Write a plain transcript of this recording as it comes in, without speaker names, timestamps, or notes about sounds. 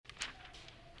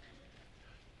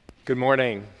Good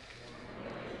morning.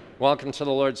 Welcome to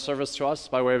the Lord's service to us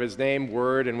by way of his name,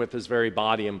 word, and with his very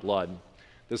body and blood.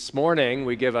 This morning,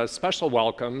 we give a special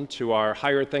welcome to our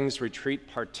Higher Things Retreat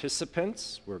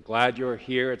participants. We're glad you're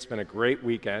here. It's been a great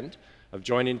weekend of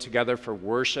joining together for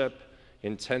worship,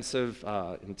 intense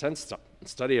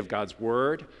study of God's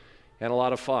word, and a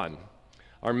lot of fun.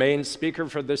 Our main speaker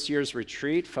for this year's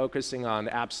retreat, focusing on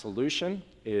absolution,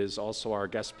 is also our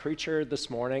guest preacher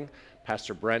this morning,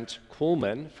 Pastor Brent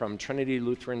Kuhlman from Trinity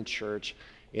Lutheran Church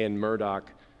in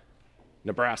Murdock,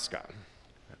 Nebraska.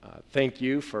 Thank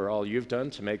you for all you've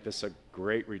done to make this a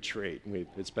great retreat.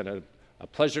 It's been a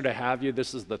pleasure to have you.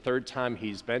 This is the third time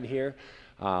he's been here.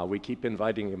 We keep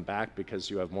inviting him back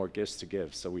because you have more gifts to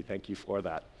give, so we thank you for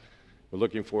that. We're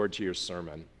looking forward to your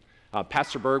sermon.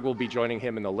 Pastor Berg will be joining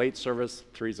him in the late service.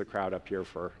 Three's a crowd up here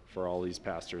for all these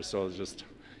pastors, so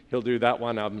he'll do that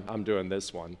one. I'm doing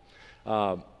this one.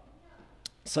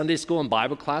 Sunday school and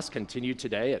Bible class continue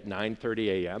today at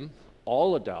 9:30 a.m.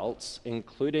 All adults,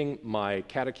 including my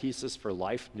Catechesis for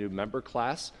Life new member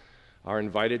class, are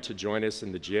invited to join us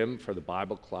in the gym for the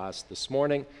Bible class this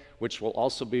morning, which will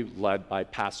also be led by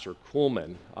Pastor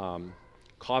Kuhlman.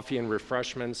 Coffee and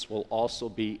refreshments will also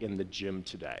be in the gym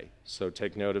today, so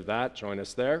take note of that. Join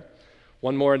us there.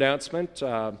 One more announcement.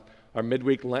 Our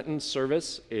midweek Lenten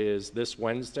service is this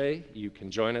Wednesday. You can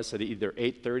join us at either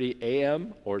 8:30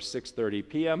 a.m. or 6:30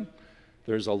 p.m.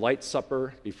 There's a light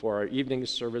supper before our evening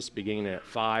service beginning at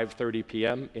 5:30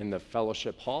 p.m. in the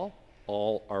fellowship hall.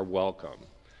 All are welcome.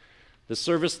 The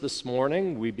service this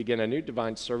morning, we begin a new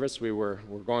Divine service. We're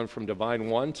going from Divine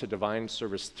 1 to Divine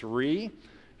Service 3,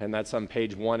 and that's on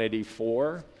page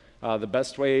 184. The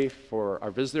best way for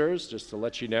our visitors, just to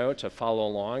let you know, to follow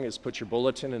along is put your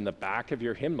bulletin in the back of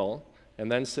your hymnal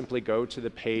and then simply go to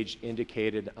the page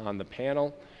indicated on the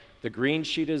panel. The green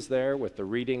sheet is there with the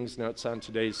readings, notes on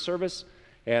today's service,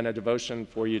 and a devotion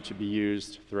for you to be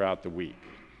used throughout the week.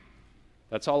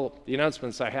 That's all the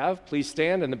announcements I have. Please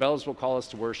stand and the bells will call us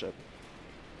to worship.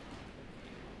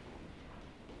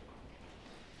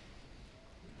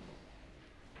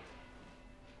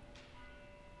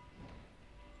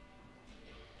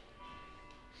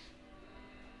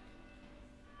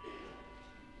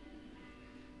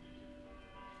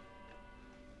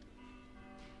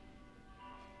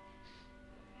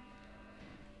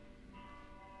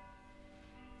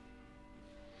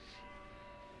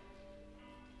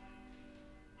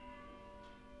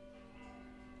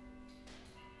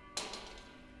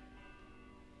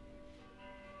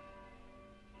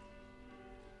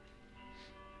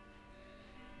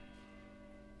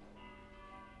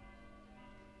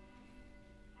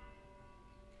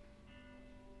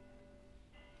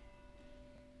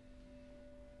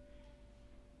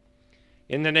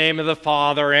 In the name of the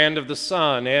Father, and of the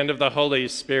Son, and of the Holy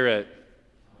Spirit.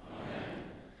 Amen.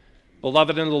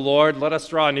 Beloved in the Lord, let us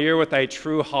draw near with a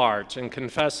true heart and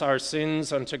confess our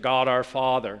sins unto God our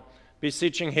Father,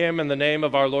 beseeching him in the name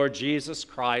of our Lord Jesus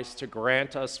Christ to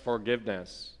grant us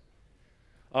forgiveness.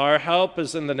 Our help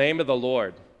is in the name of the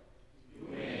Lord.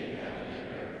 Who made heaven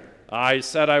and earth. I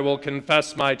said, I will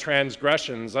confess my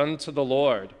transgressions unto the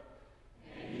Lord.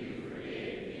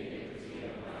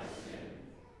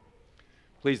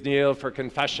 Please kneel for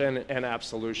confession and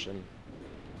absolution.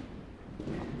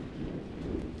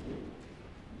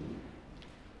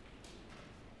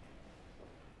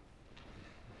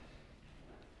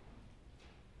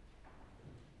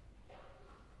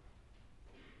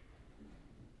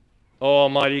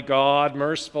 Almighty God,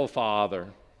 merciful Father,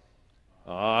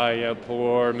 I, a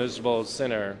poor, miserable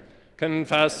sinner,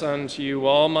 confess unto you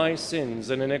all my sins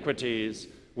and iniquities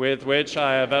with which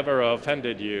I have ever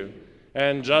offended you,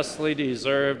 and justly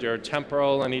deserved your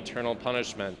temporal and eternal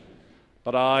punishment.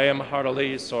 But I am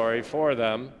heartily sorry for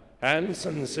them, and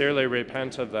sincerely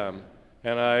repent of them.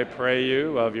 And I pray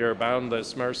you of your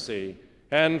boundless mercy,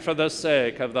 and for the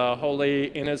sake of the holy,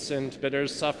 innocent, bitter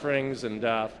sufferings and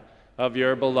death of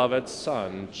your beloved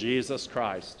Son, Jesus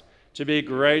Christ, to be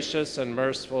gracious and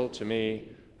merciful to me,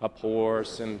 a poor,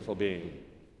 sinful being.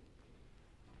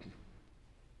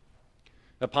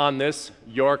 Upon this,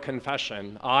 your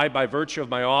confession, I, by virtue of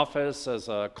my office as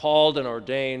a called and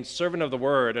ordained servant of the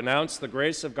word, announce the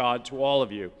grace of God to all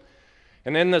of you.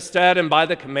 And in the stead and by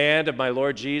the command of my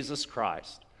Lord Jesus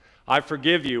Christ, I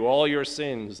forgive you all your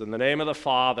sins in the name of the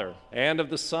Father, and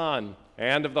of the Son,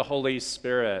 and of the Holy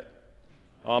Spirit.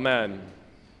 Amen.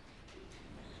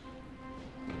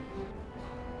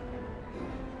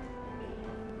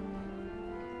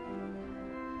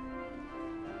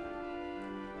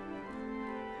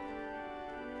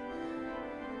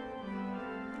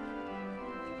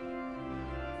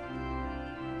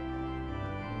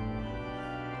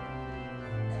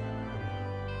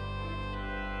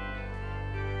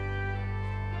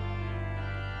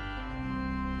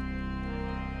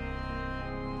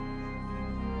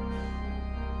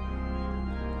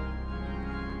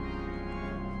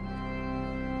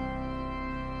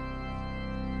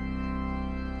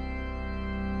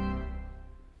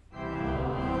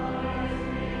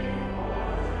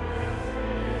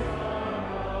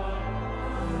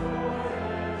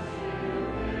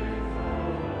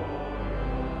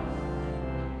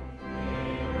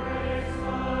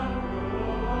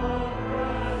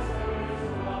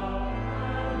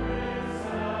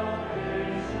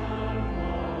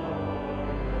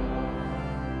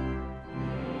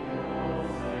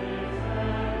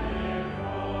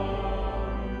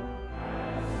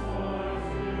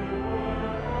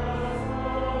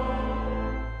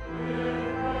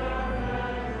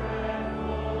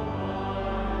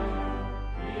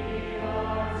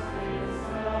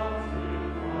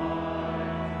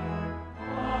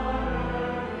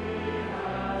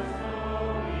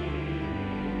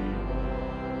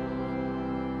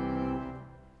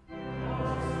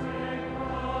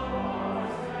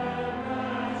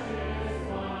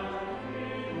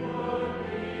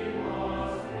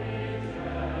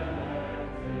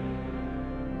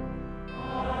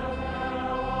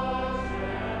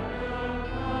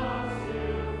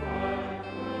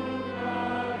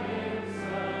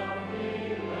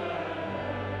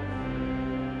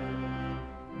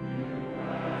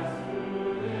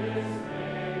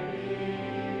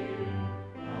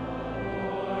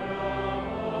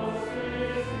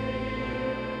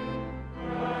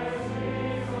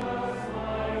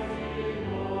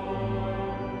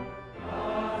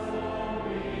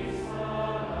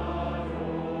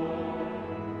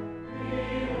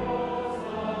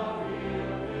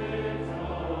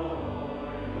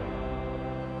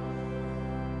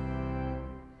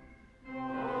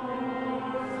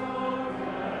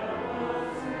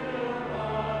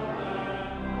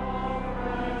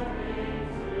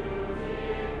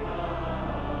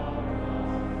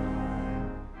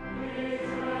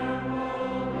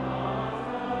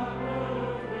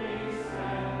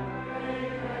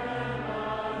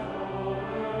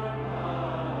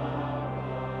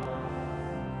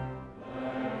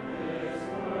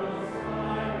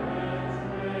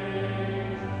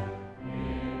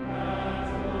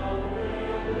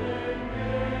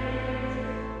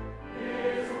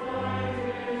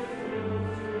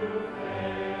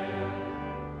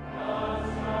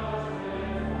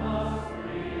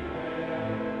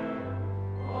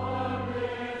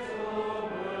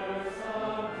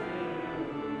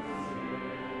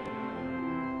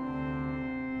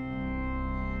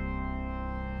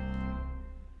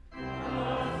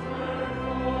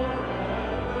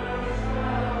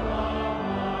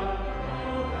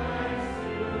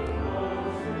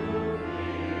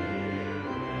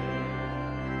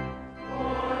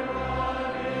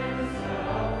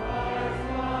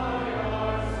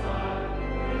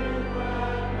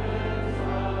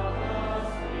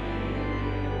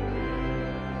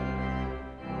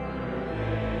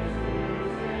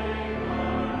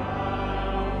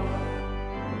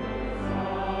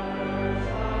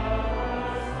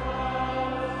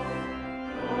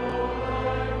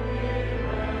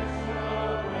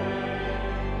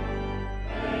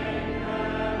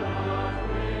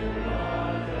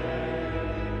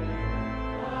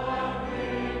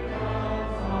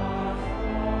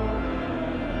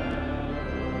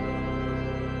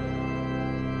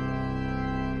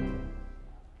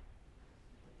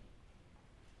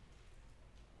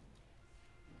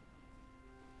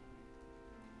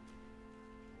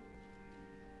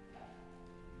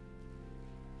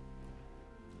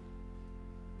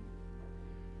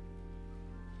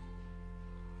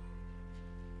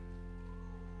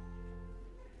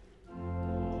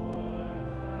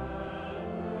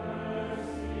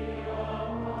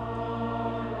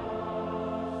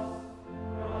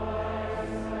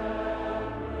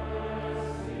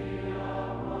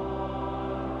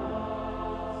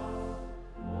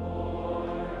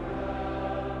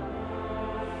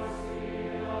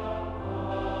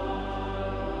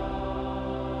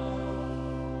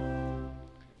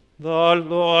 The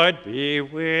Lord be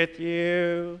with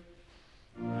you.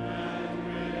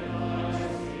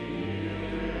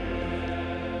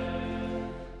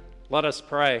 Let us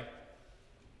pray.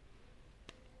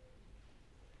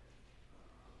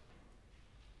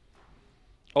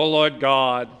 O Lord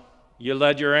God, you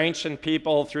led your ancient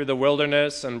people through the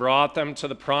wilderness and brought them to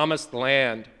the promised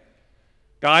land.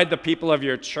 Guide the people of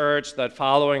your church that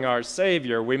following our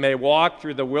Savior, we may walk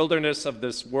through the wilderness of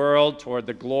this world toward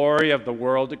the glory of the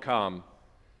world to come.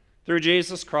 Through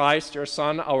Jesus Christ, your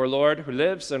Son, our Lord, who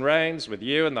lives and reigns with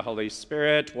you in the Holy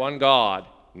Spirit, one God,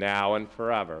 now and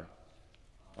forever.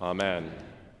 Amen.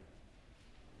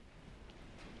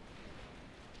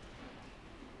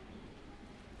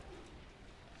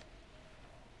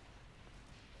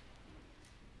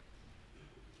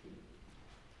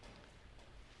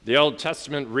 The Old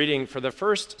Testament reading for the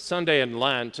first Sunday in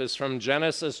Lent is from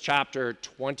Genesis chapter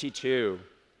 22.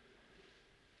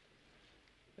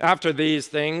 After these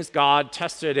things, God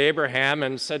tested Abraham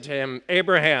and said to him,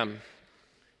 "Abraham."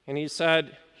 And he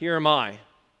said, "Here am I."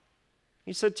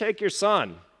 He said, "Take your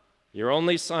son, your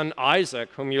only son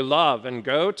Isaac, whom you love, and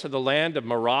go to the land of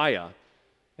Moriah,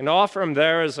 and offer him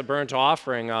there as a burnt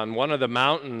offering on one of the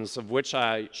mountains of which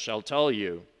I shall tell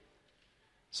you."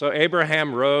 So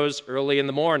Abraham rose early in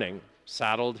the morning,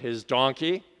 saddled his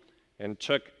donkey, and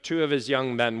took 2 of his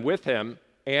young men with him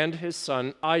and his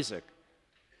son Isaac.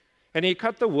 And he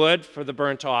cut the wood for the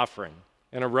burnt offering,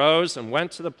 and arose and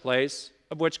went to the place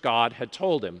of which God had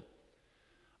told him.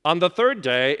 On the 3rd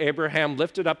day, Abraham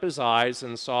lifted up his eyes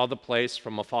and saw the place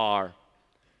from afar.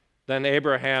 Then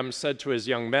Abraham said to his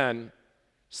young men,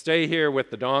 "Stay here with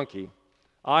the donkey.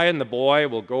 I and the boy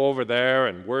will go over there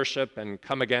and worship and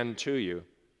come again to you."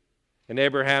 And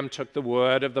Abraham took the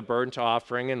wood of the burnt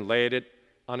offering and laid it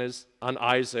on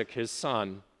Isaac his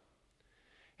son.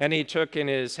 And he took in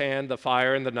his hand the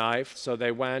fire and the knife, so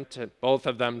they went, both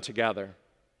of them together.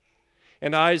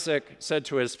 And Isaac said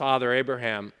to his father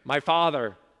Abraham, "My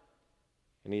father."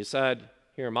 And he said,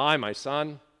 "Here am I, my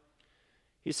son."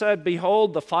 He said,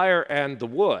 "Behold the fire and the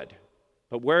wood,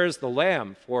 but where is the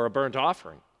lamb for a burnt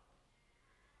offering?"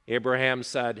 Abraham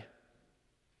said,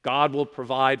 "God will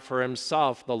provide for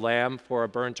himself the lamb for a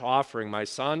burnt offering, my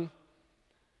son."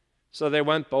 So they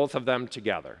went both of them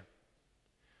together.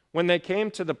 When they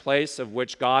came to the place of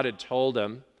which God had told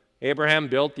him, Abraham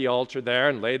built the altar there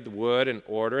and laid the wood in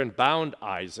order and bound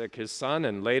Isaac his son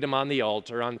and laid him on the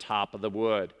altar on top of the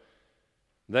wood.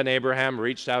 Then Abraham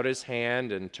reached out his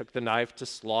hand and took the knife to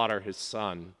slaughter his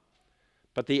son.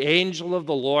 But the angel of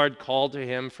the Lord called to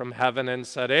him from heaven and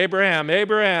said, "Abraham,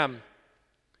 Abraham."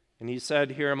 And he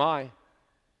said, "Here am I."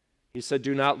 He said,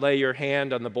 "Do not lay your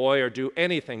hand on the boy or do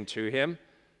anything to him,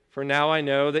 for now I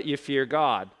know that you fear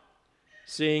God,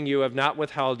 seeing you have not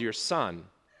withheld your son,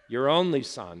 your only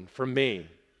son, from me."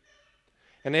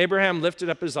 And Abraham lifted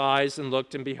up his eyes and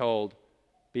looked, and behold,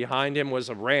 behind him was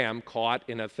a ram caught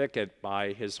in a thicket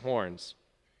by his horns.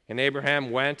 And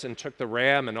Abraham went and took the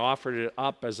ram and offered it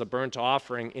up as a burnt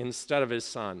offering instead of his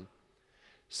son.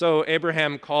 So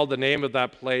Abraham called the name of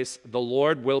that place, "The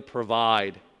Lord will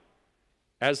provide,"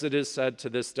 as it is said to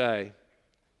this day,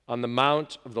 "On the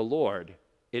mount of the Lord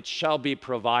it shall be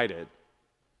provided."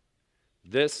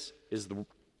 This is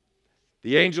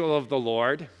the angel of the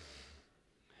Lord.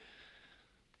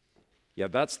 Yeah,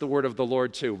 that's the word of the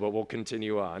Lord too, but we'll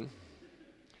continue on.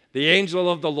 The angel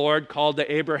of the Lord called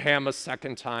to Abraham a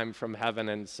second time from heaven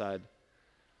and said,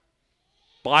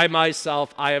 "By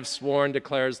myself I have sworn,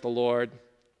 declares the Lord,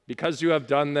 because you have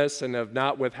done this and have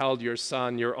not withheld your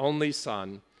son, your only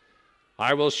son,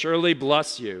 I will surely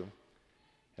bless you,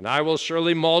 and I will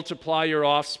surely multiply your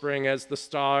offspring as the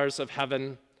stars of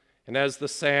heaven and as the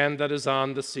sand that is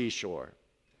on the seashore.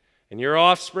 And your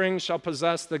offspring shall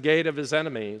possess the gate of his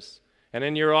enemies, and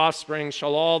in your offspring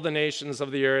shall all the nations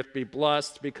of the earth be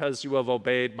blessed because you have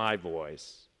obeyed my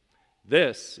voice."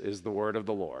 This is the word of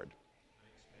the Lord.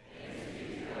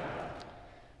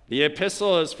 The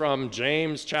epistle is from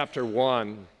James chapter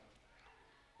 1.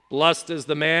 Blessed is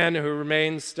the man who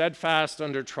remains steadfast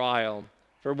under trial,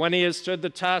 for when he has stood the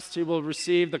test, he will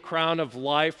receive the crown of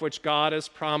life which God has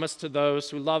promised to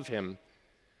those who love him.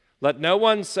 Let no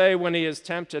one say when he is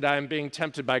tempted, "I am being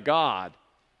tempted by God,"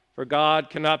 for God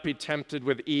cannot be tempted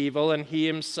with evil, and he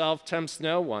himself tempts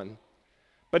no one.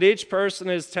 But each person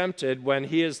is tempted when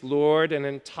he is lured and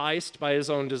enticed by his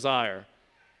own desire.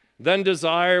 Then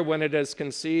desire, when it is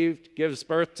conceived, gives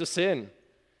birth to sin,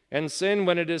 and sin,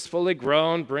 when it is fully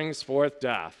grown, brings forth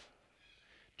death.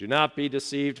 Do not be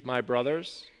deceived, my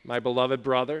brothers, my beloved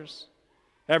brothers.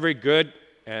 Every good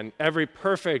and every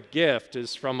perfect gift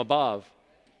is from above,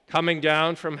 coming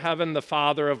down from heaven, the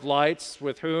Father of lights,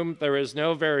 with whom there is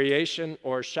no variation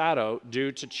or shadow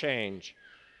due to change.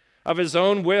 Of his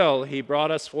own will, he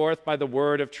brought us forth by the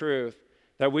word of truth,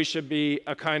 that we should be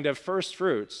a kind of first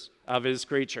fruits of his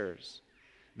creatures.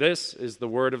 This is the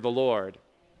word of the Lord.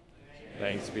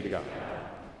 Thanks be to God.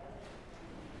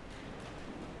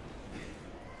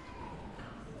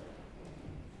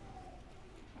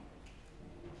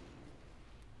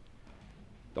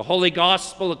 The Holy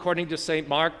Gospel according to St.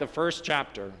 Mark, the first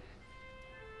chapter.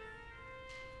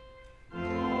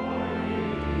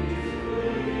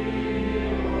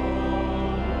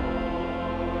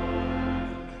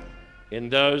 In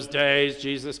those days,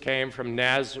 Jesus came from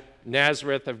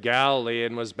Nazareth of Galilee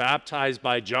and was baptized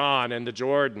by John in the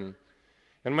Jordan.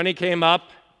 And when he came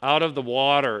up out of the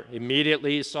water,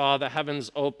 immediately he saw the heavens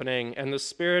opening and the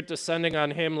Spirit descending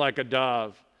on him like a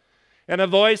dove. And a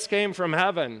voice came from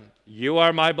heaven, "You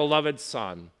are my beloved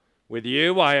Son. With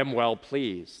you I am well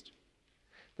pleased."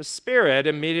 The Spirit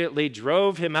immediately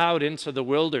drove him out into the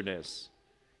wilderness.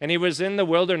 And he was in the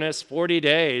wilderness 40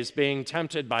 days, being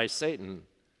tempted by Satan.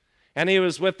 And he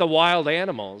was with the wild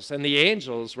animals, and the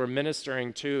angels were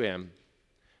ministering to him.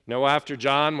 Now after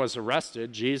John was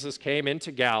arrested, Jesus came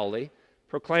into Galilee,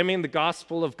 proclaiming the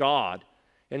gospel of God,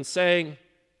 and saying,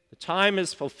 "The time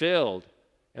is fulfilled,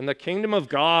 and the kingdom of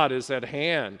God is at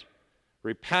hand.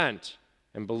 Repent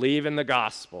and believe in the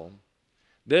gospel."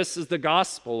 This is the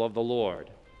gospel of the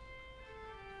Lord.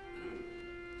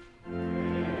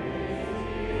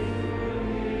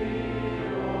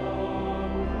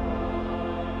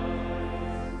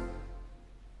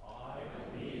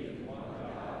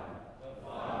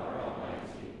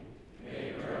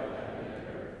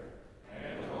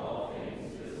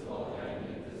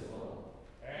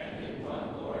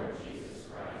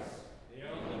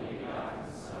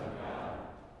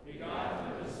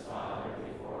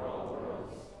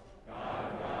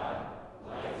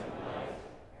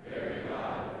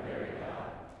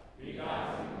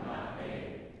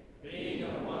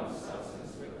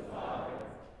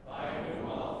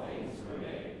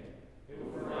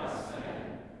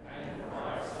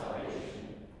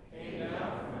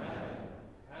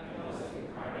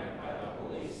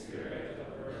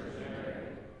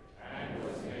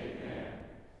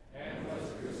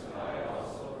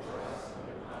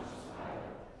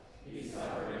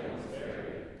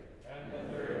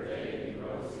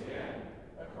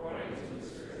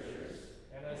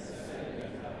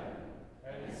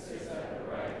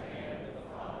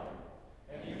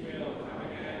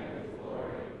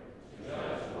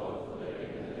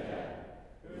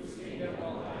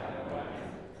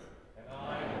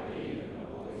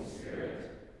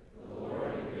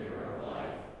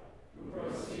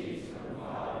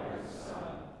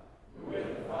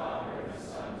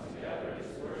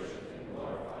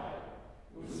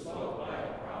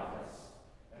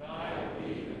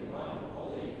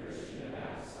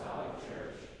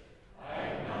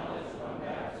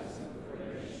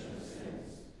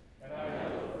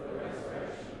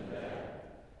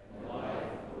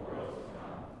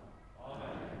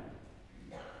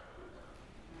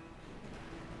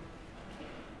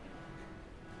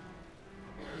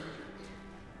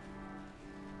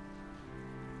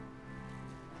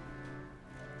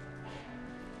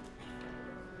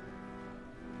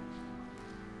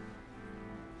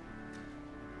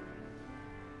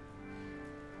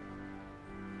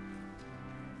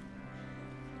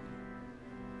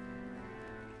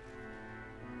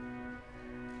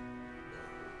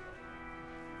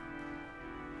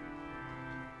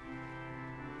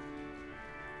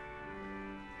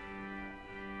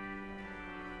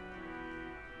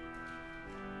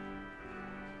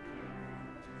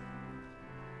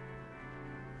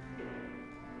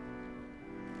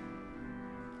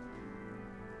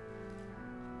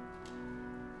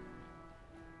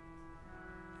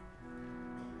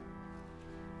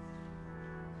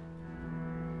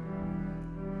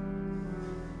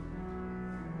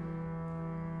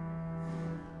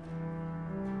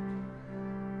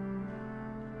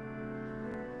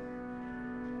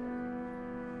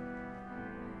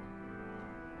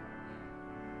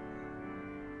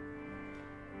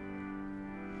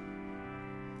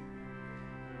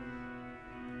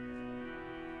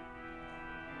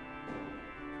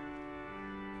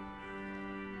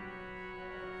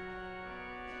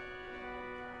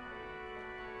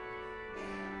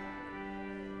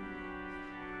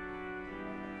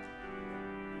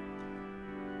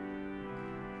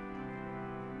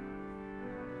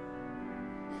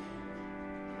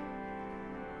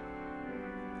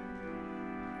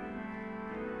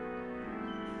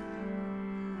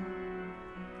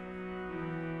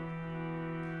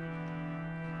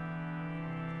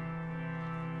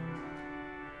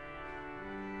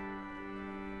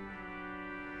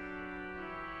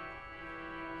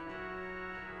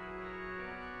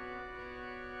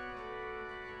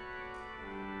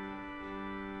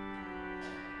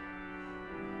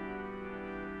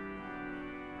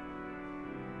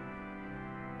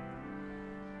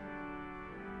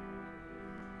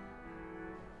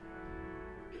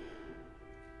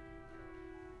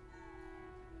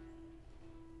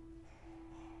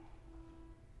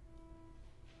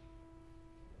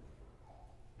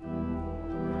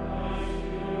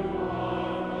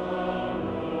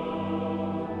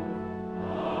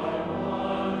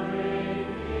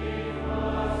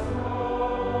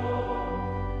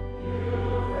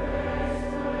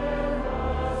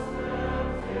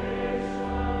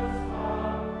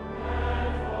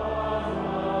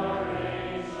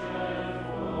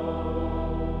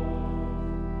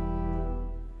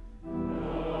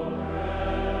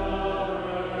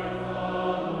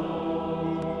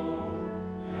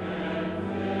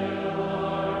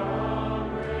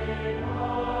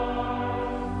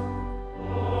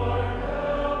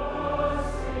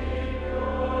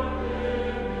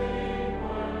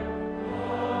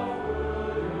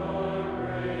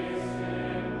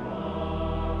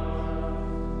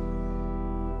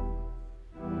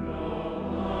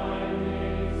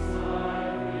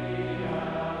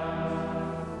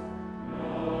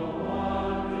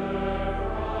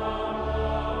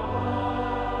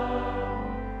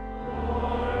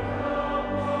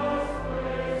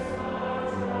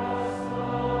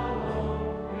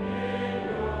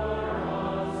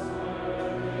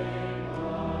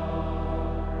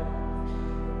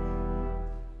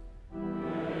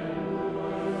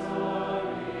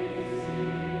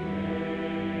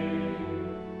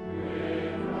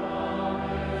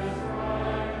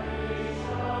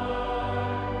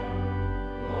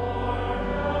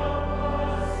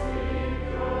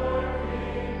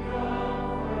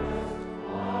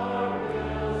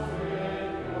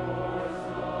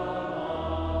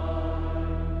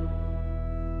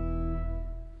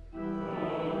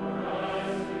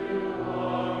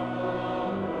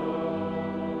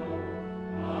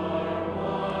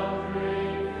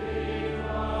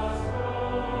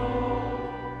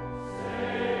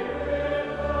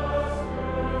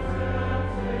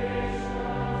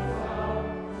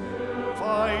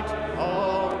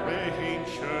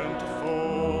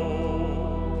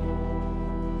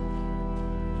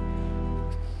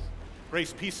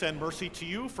 Grace, peace, and mercy to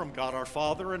you from God our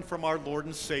Father and from our Lord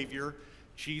and Savior,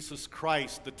 Jesus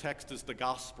Christ. The text is the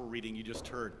gospel reading you just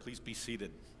heard. Please be seated.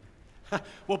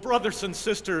 Well, brothers and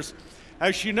sisters,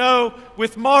 as you know,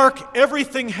 with Mark,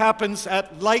 everything happens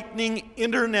at lightning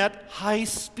internet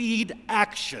high-speed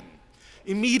action.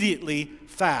 Immediately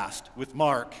fast with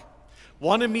Mark.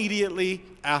 One immediately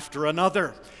after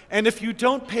another. And if you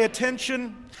don't pay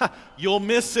attention, you'll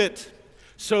miss it.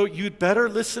 So you'd better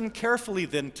listen carefully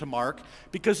then to Mark,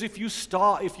 because if you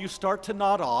start to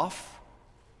nod off,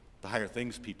 the higher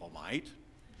things people might,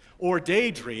 or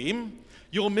daydream,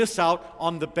 you'll miss out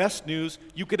on the best news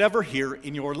you could ever hear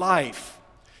in your life.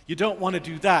 You don't want to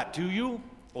do that, do you?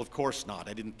 Well, of course not.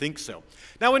 I didn't think so.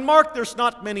 Now, in Mark, there's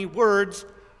not many words,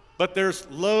 but there's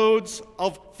loads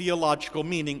of theological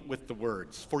meaning with the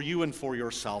words, for you and for your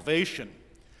salvation,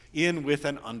 in, with,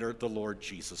 and under the Lord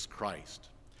Jesus Christ.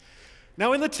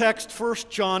 Now, in the text, 1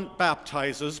 John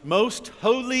baptizes most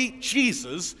holy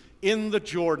Jesus in the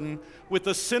Jordan with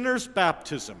a sinner's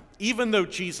baptism, even though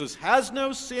Jesus has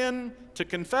no sin to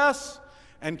confess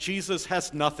and Jesus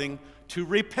has nothing to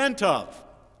repent of.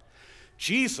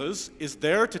 Jesus is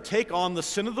there to take on the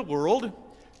sin of the world,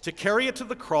 to carry it to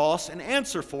the cross and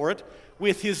answer for it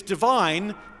with his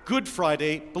divine Good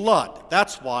Friday blood.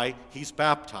 That's why he's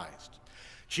baptized.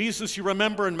 Jesus, you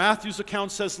remember in Matthew's account,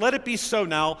 says, "Let it be so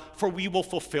now, for we will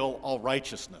fulfill all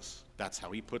righteousness." That's how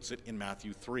he puts it in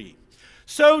Matthew 3.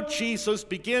 So Jesus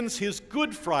begins his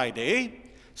Good Friday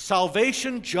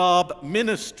salvation job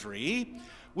ministry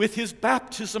with his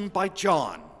baptism by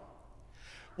John.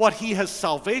 What he has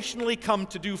salvationally come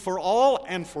to do for all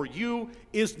and for you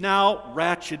is now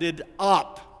ratcheted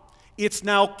up. It's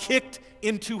now kicked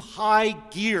into high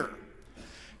gear.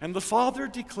 And the Father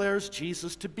declares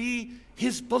Jesus to be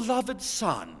his beloved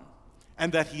Son,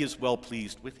 and that he is well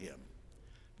pleased with him.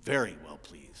 Very well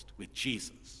pleased with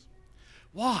Jesus.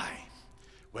 Why?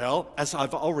 Well, as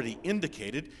I've already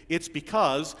indicated, it's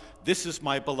because this is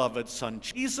my beloved Son.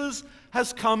 Jesus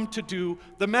has come to do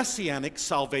the messianic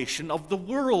salvation of the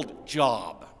world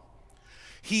job.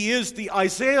 He is the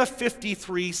Isaiah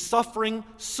 53 suffering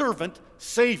servant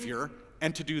Savior,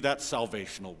 and to do that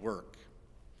salvational work.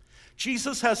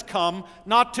 Jesus has come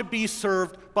not to be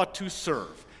served, but to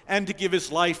serve, and to give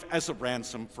his life as a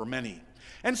ransom for many.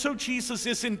 And so Jesus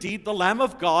is indeed the Lamb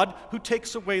of God who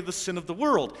takes away the sin of the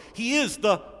world. He is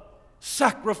the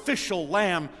sacrificial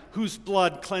Lamb whose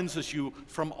blood cleanses you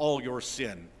from all your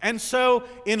sin. And so,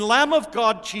 in Lamb of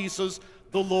God Jesus,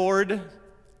 the Lord,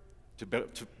 to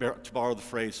borrow the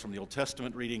phrase from the Old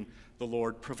Testament reading, the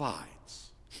Lord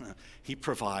provides. He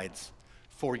provides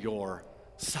for your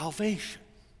salvation.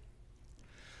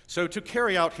 So to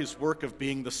carry out his work of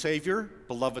being the Savior,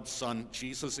 beloved Son,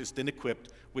 Jesus is then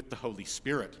equipped with the Holy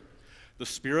Spirit. The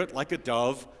Spirit, like a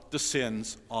dove,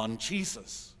 descends on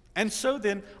Jesus. And so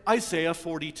then Isaiah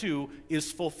 42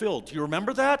 is fulfilled. Do you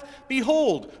remember that?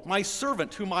 "Behold, my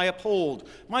servant whom I uphold,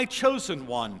 my chosen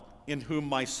one in whom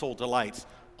my soul delights.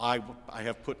 I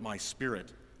have put my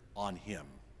Spirit on him."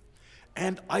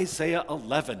 And Isaiah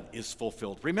 11 is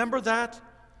fulfilled. Remember that?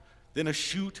 "Then a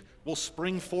shoot will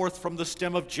spring forth from the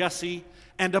stem of Jesse,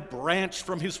 and a branch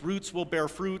from his roots will bear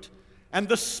fruit, and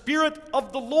the Spirit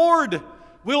of the Lord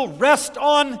will rest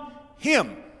on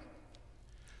him."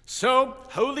 So,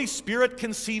 Holy Spirit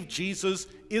conceived Jesus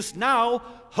is now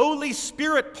Holy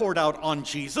Spirit poured out on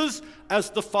Jesus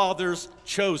as the Father's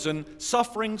chosen,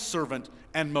 suffering servant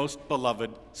and most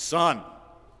beloved Son.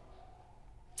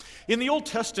 In the Old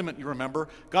Testament, you remember,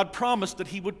 God promised that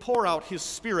he would pour out his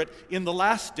Spirit in the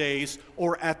last days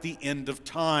or at the end of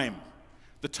time,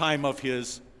 the time of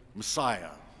his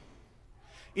Messiah.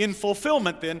 In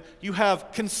fulfillment, then, you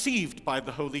have conceived by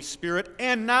the Holy Spirit,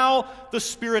 and now the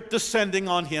Spirit descending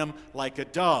on him like a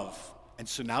dove. And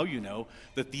so now you know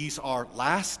that these are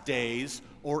last days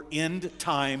or end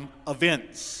time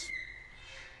events.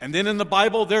 And then in the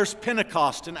Bible, there's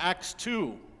Pentecost in Acts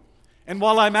 2. And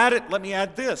while I'm at it, let me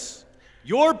add this.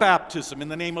 Your baptism in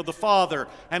the name of the Father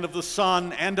and of the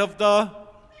Son and of the...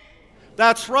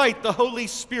 That's right, the Holy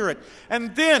Spirit.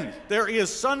 And then there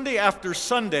is Sunday after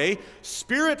Sunday,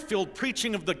 Spirit-filled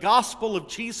preaching of the gospel of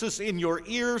Jesus in your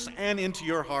ears and into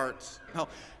your hearts. Oh,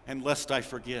 and lest I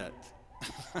forget,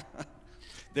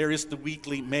 there is the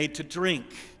weekly made to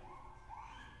drink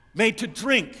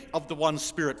of the one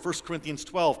Spirit, 1 Corinthians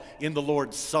 12, in the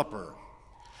Lord's Supper.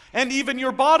 And even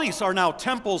your bodies are now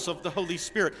temples of the Holy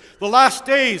Spirit. The last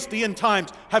days, the end times,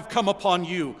 have come upon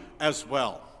you as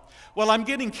well. Well, I'm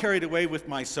getting carried away with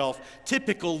myself.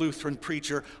 Typical Lutheran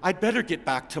preacher. I'd better get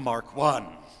back to Mark 1.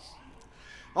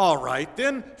 All right,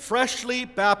 then, freshly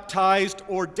baptized,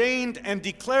 ordained, and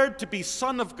declared to be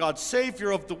Son of God,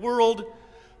 Savior of the world,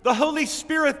 the Holy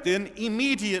Spirit then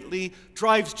immediately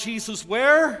drives Jesus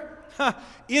where?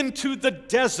 Into the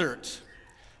desert.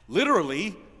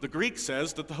 Literally, the Greek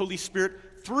says that the Holy Spirit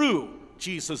threw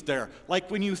Jesus there,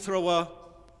 like when you throw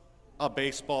a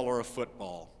baseball or a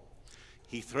football.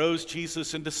 He throws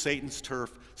Jesus into Satan's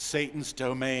turf, Satan's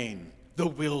domain, the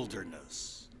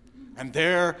wilderness. And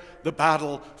there, the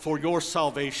battle for your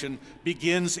salvation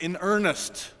begins in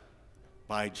earnest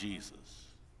by Jesus.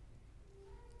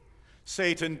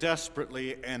 Satan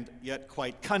desperately and yet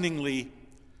quite cunningly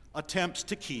attempts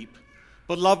to keep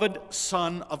beloved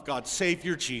Son of God,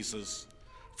 Savior Jesus,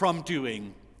 from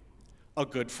doing a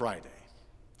Good Friday.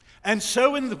 And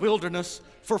so in the wilderness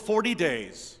for 40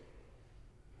 days,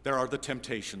 there are the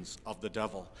temptations of the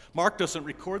devil. Mark doesn't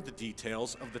record the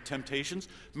details of the temptations.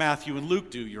 Matthew and Luke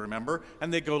do, you remember?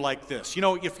 And they go like this. You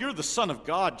know, if you're the Son of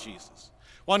God, Jesus,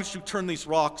 why don't you turn these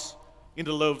rocks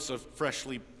into loaves of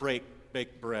freshly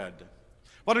baked bread?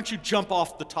 Why don't you jump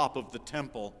off the top of the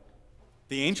temple?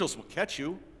 The angels will catch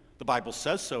you. The Bible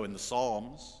says so in the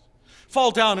Psalms. Fall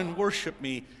down and worship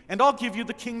me, and I'll give you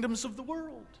the kingdoms of the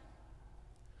world.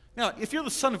 Now, if you're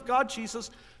the Son of God,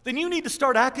 Jesus, then you need to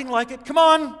start acting like it. Come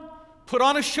on, put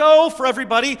on a show for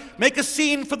everybody, make a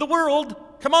scene for the world.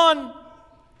 Come on.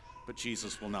 But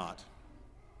Jesus will not.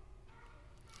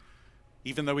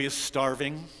 Even though he is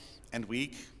starving and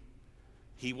weak,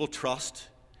 he will trust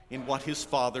in what his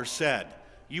Father said.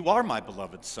 You are my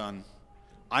beloved Son.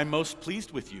 I'm most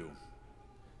pleased with you.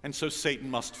 And so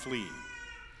Satan must flee.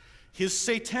 His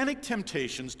satanic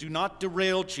temptations do not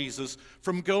derail Jesus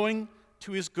from going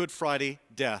to his Good Friday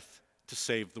death to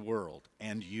save the world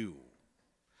and you.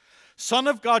 Son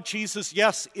of God Jesus,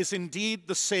 yes, is indeed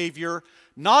the Savior,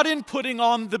 not in putting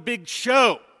on the big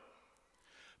show,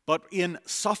 but in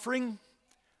suffering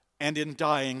and in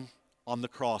dying on the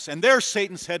cross. And there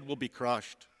Satan's head will be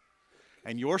crushed,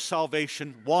 and your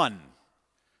salvation won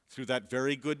through that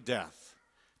very good death,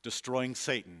 destroying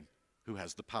Satan, who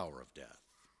has the power of death.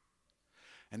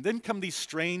 And then come these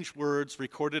strange words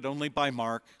recorded only by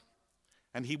Mark.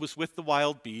 And he was with the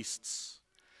wild beasts,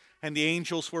 and the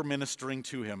angels were ministering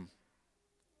to him.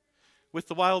 With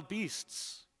the wild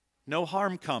beasts, no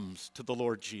harm comes to the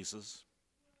Lord Jesus.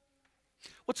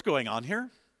 What's going on here?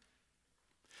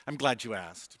 I'm glad you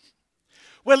asked.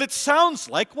 Well, it sounds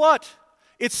like what?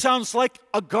 It sounds like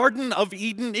a Garden of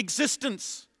Eden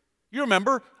existence. You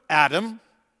remember Adam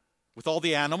with all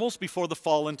the animals before the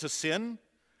fall into sin?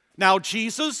 Now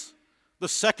Jesus, the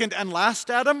second and last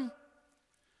Adam?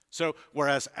 So,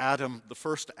 whereas Adam, the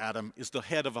first Adam, is the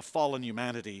head of a fallen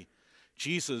humanity,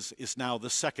 Jesus is now the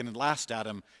second and last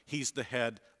Adam. He's the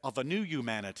head of a new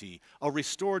humanity, a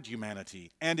restored humanity.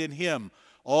 And in him,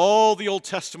 all the Old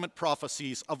Testament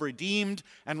prophecies of redeemed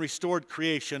and restored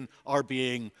creation are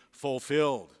being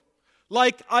fulfilled.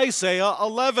 Like Isaiah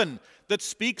 11, that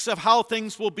speaks of how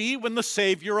things will be when the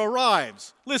Savior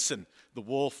arrives. Listen, the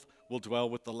wolf will dwell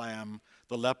with the lamb,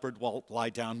 the leopard will lie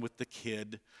down with the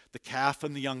kid, the calf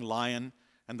and the young lion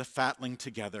and the fatling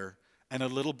together, and a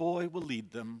little boy will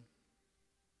lead them.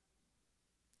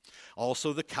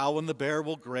 Also the cow and the bear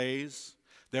will graze,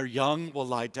 their young will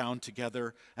lie down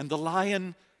together, and the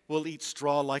lion will eat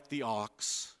straw like the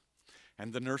ox,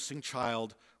 and the nursing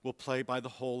child will play by the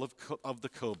hole of the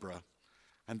cobra,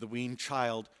 and the weaned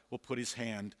child will put his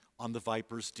hand on the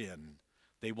viper's den.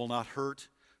 They will not hurt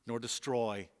nor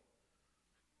destroy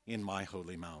in my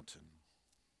holy mountain.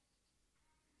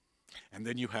 And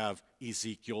then you have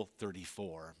Ezekiel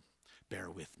 34.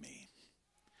 Bear with me.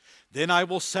 Then I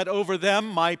will set over them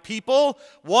my people,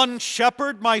 one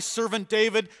shepherd, my servant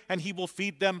David, and he will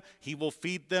feed them. He will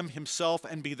feed them himself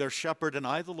and be their shepherd, and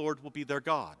I, the Lord, will be their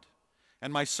God.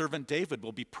 And my servant David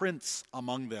will be prince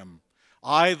among them.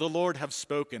 I, the Lord, have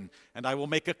spoken, and I will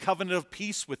make a covenant of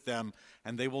peace with them,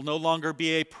 and they will no longer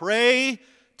be a prey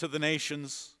to the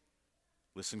nations.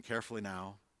 Listen carefully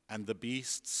now. And the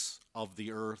beasts of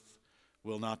the earth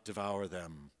will not devour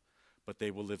them, but they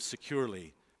will live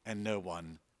securely, and no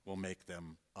one will make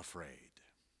them afraid.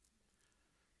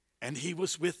 And he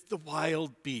was with the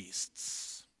wild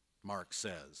beasts, Mark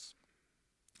says.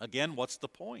 Again, what's the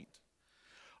point?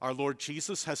 Our Lord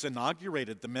Jesus has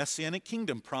inaugurated the Messianic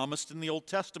kingdom promised in the Old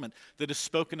Testament that is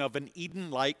spoken of in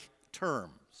Eden-like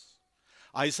terms.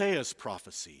 Isaiah's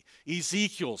prophecy,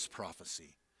 Ezekiel's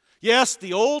prophecy. Yes,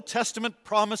 the Old Testament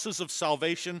promises of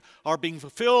salvation are being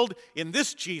fulfilled in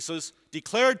this Jesus,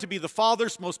 declared to be the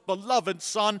Father's most beloved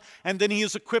Son, and then he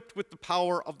is equipped with the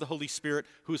power of the Holy Spirit,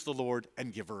 who is the Lord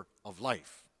and giver of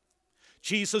life.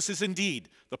 Jesus is indeed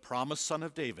the promised Son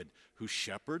of David who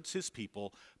shepherds his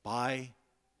people by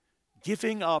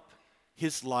giving up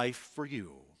his life for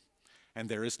you. And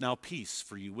there is now peace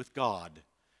for you with God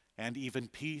and even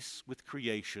peace with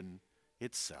creation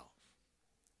itself.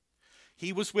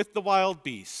 He was with the wild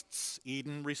beasts,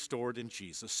 Eden restored in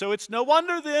Jesus. So it's no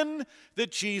wonder then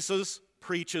that Jesus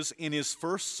preaches in his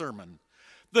first sermon,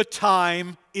 the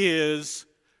time is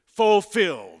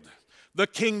fulfilled. The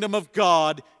kingdom of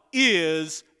God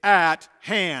is at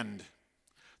hand.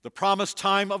 The promised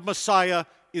time of Messiah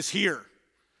is here.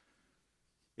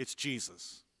 It's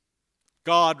Jesus.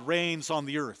 God reigns on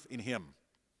the earth in him.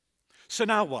 So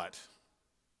now what?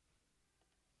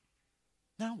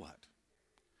 Now what?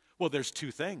 Well, there's two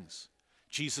things.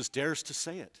 Jesus dares to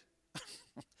say it.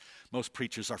 Most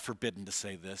preachers are forbidden to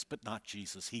say this, but not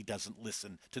Jesus. He doesn't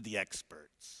listen to the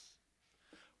experts.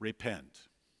 Repent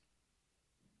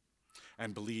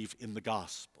and believe in the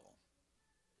gospel.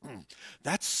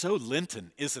 That's so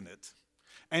Lenten, isn't it?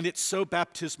 And it's so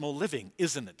baptismal living,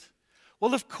 isn't it?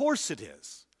 Well, of course it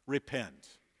is. Repent.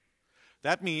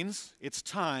 That means it's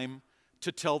time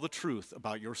to tell the truth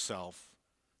about yourself,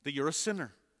 that you're a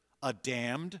sinner, a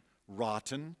damned,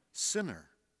 rotten sinner.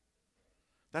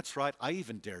 That's right, I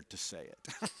even dared to say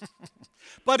it.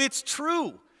 But it's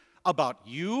true about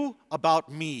you, about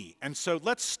me. And so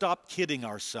let's stop kidding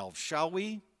ourselves, shall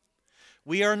we?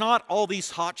 We are not all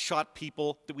these hotshot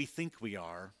people that we think we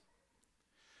are.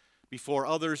 Before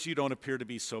others, you don't appear to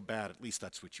be so bad. At least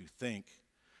that's what you think.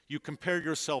 You compare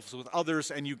yourselves with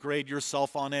others and you grade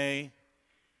yourself on a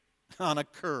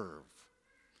curve.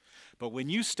 But when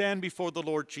you stand before the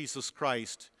Lord Jesus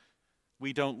Christ,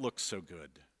 we don't look so good.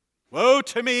 Woe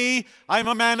to me, I'm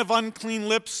a man of unclean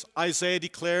lips, Isaiah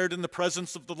declared in the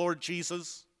presence of the Lord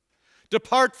Jesus.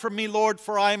 Depart from me, Lord,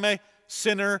 for I am a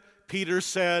sinner, Peter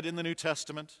said in the New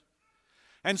Testament.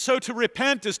 And so to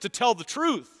repent is to tell the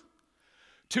truth.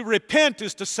 To repent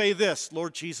is to say this,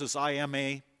 Lord Jesus, I am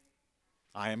a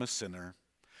sinner.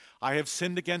 I have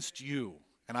sinned against you,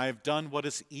 and I have done what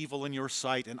is evil in your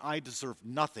sight, and I deserve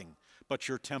nothing but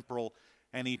your temporal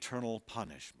and eternal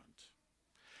punishment.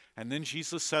 And then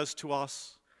Jesus says to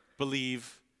us,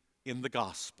 believe in the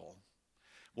gospel.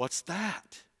 What's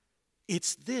that?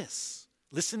 It's this.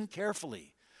 Listen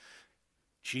carefully.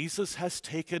 Jesus has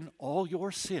taken all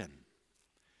your sin.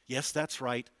 Yes, that's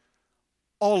right.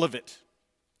 All of it.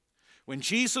 When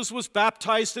Jesus was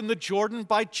baptized in the Jordan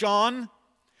by John,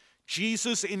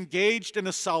 Jesus engaged in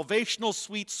a salvational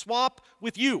sweet swap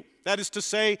with you. That is to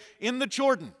say, in the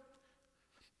Jordan.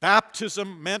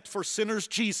 Baptism meant for sinners,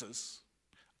 Jesus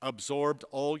absorbed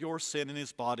all your sin in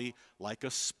his body like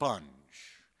a sponge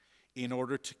in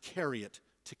order to carry it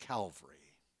to Calvary.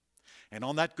 And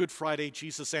on that Good Friday,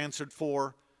 Jesus answered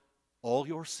for all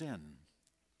your sin.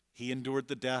 He endured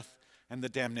the death and the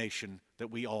damnation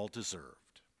that we all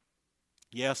deserved.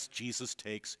 Yes, Jesus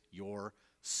takes your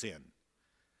sin.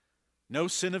 No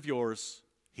sin of yours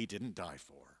he didn't die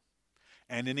for.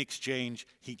 And in exchange,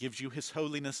 he gives you his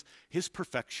holiness, his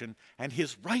perfection, and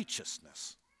his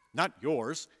righteousness. Not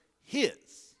yours, his.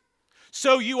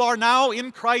 So you are now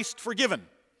in Christ forgiven.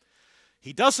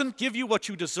 He doesn't give you what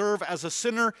you deserve as a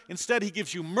sinner. Instead, he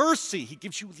gives you mercy. He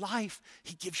gives you life.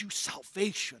 He gives you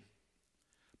salvation.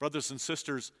 Brothers and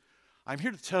sisters, I'm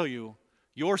here to tell you,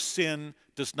 your sin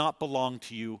does not belong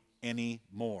to you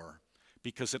anymore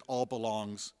because it all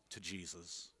belongs to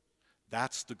Jesus.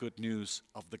 That's the good news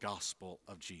of the gospel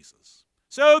of Jesus.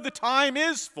 So the time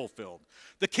is fulfilled.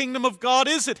 The kingdom of God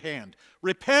is at hand.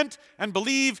 Repent and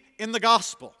believe in the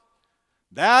gospel.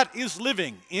 That is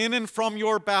living in and from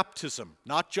your baptism,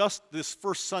 not just this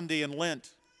first Sunday in Lent,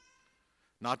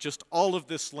 not just all of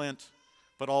this Lent,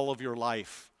 but all of your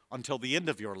life until the end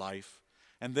of your life,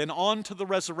 and then on to the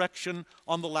resurrection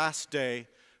on the last day,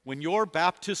 when your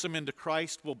baptism into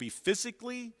Christ will be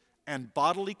physically and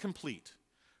bodily complete,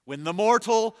 when the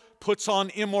mortal puts on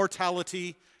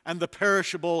immortality and the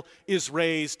perishable is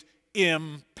raised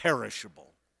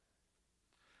imperishable.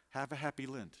 Have a happy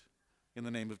Lent in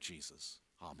the name of Jesus.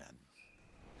 Amen.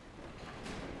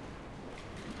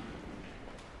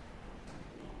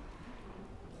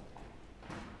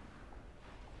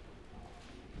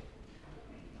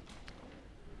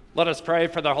 Let us pray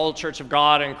for the whole Church of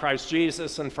God in Christ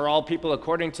Jesus and for all people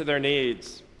according to their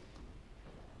needs.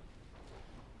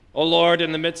 O Lord,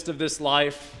 in the midst of this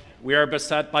life, we are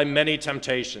beset by many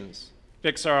temptations.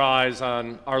 Fix our eyes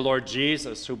on our Lord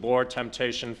Jesus, who bore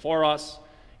temptation for us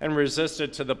and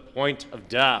resisted to the point of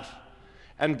death,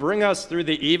 and bring us through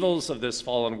the evils of this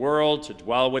fallen world to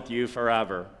dwell with you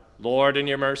forever. Lord, in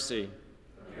your mercy.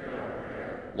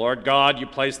 Lord God, you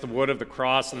placed the wood of the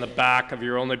cross on the back of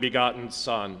your only begotten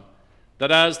Son. that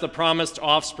as the promised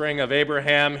offspring of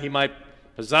Abraham, he might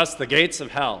possess the gates of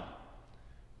hell.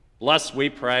 Bless, we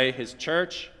pray, his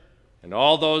church and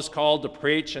all those called to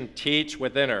preach and teach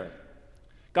within her.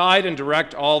 Guide and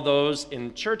direct all those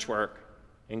in church work,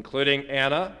 including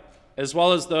Anna, as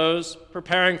well as those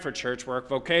preparing for church work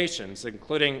vocations,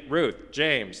 including Ruth,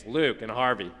 James, Luke, and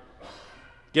Harvey.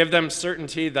 Give them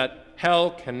certainty that hell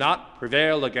cannot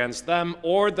prevail against them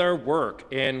or their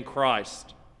work in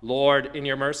Christ. Lord, in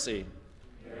your mercy.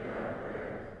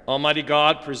 Almighty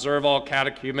God, preserve all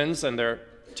catechumens and their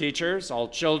teachers, all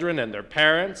children and their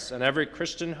parents, and every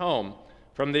Christian home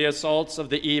from the assaults of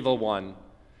the evil one.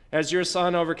 As your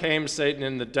Son overcame Satan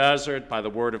in the desert by the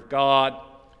word of God,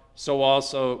 so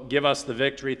also give us the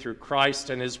victory through Christ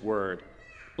and his word.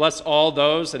 Bless all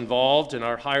those involved in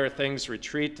our Higher Things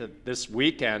retreat this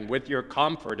weekend with your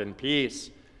comfort and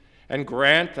peace, and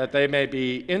grant that they may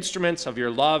be instruments of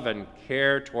your love and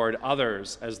care toward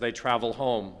others as they travel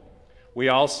home. We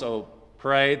also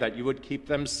pray that you would keep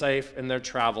them safe in their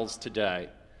travels today.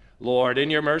 Lord, in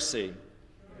your mercy.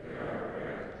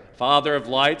 Father of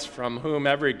lights, from whom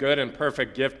every good and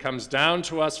perfect gift comes down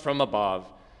to us from above,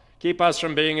 keep us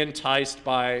from being enticed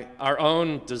by our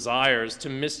own desires to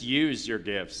misuse your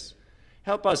gifts.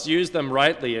 Help us use them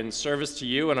rightly in service to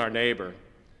you and our neighbor.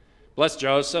 Bless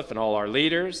Joseph and all our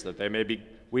leaders, that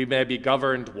we may be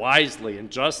governed wisely and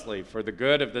justly for the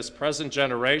good of this present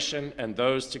generation and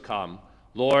those to come.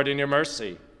 Lord, in your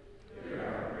mercy.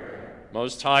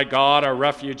 Most High God, our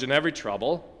refuge in every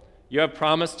trouble, you have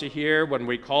promised to hear when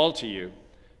we call to you.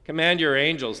 Command your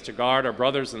angels to guard our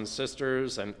brothers and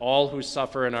sisters and all who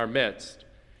suffer in our midst,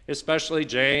 especially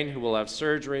Jane, who will have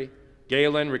surgery,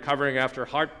 Galen, recovering after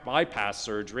heart bypass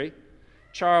surgery,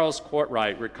 Charles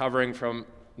Courtwright, recovering from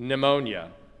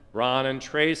pneumonia, Ron and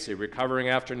Tracy, recovering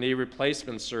after knee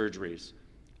replacement surgeries,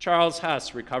 Charles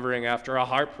Hess, recovering after a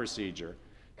heart procedure,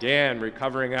 Dan,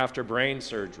 recovering after brain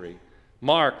surgery,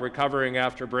 Mark, recovering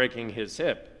after breaking his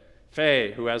hip,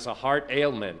 Faye, who has a heart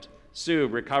ailment, Sue,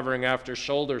 recovering after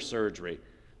shoulder surgery,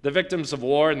 the victims of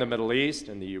war in the Middle East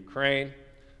and the Ukraine,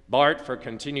 Bart for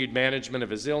continued management of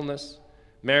his illness,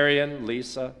 Marion,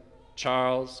 Lisa,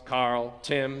 Charles, Carl,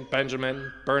 Tim,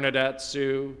 Benjamin, Bernadette,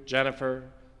 Sue, Jennifer,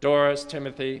 Doris,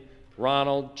 Timothy,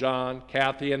 Ronald, John,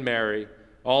 Kathy, and Mary,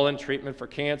 all in treatment for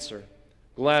cancer,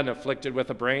 Glenn afflicted with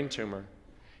a brain tumor,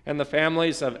 and the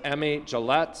families of Emmy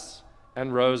Gillette's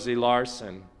and Rosie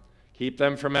Larson. Keep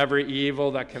them from every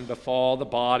evil that can befall the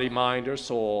body, mind, or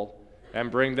soul,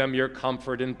 and bring them your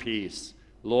comfort and peace.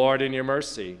 Lord, in your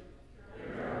mercy.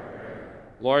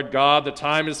 Lord God, the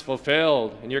time is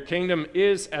fulfilled, and your kingdom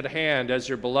is at hand as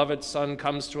your beloved Son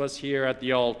comes to us here at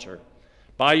the altar.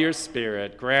 By your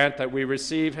Spirit, grant that we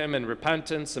receive him in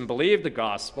repentance and believe the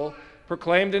gospel,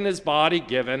 proclaimed in his body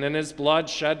given and his blood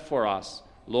shed for us.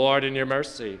 Lord, in your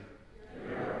mercy.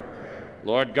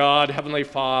 Lord God, Heavenly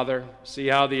Father, see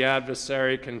how the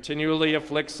adversary continually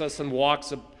afflicts us and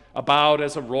walks about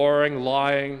as a roaring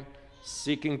lion,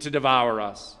 seeking to devour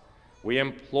us. We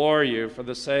implore you, for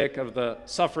the sake of the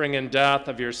suffering and death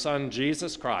of your Son,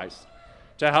 Jesus Christ,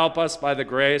 to help us by the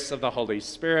grace of the Holy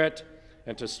Spirit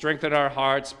and to strengthen our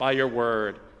hearts by your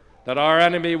word, that our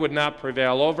enemy would not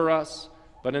prevail over us,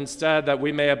 but instead that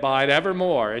we may abide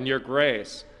evermore in your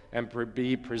grace and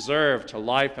be preserved to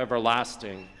life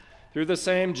everlasting. Through the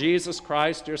same Jesus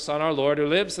Christ, your Son, our Lord, who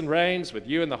lives and reigns with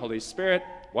you in the Holy Spirit,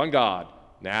 one God,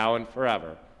 now and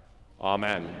forever.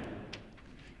 Amen.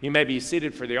 You may be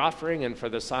seated for the offering and for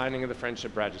the signing of the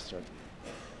Friendship Register.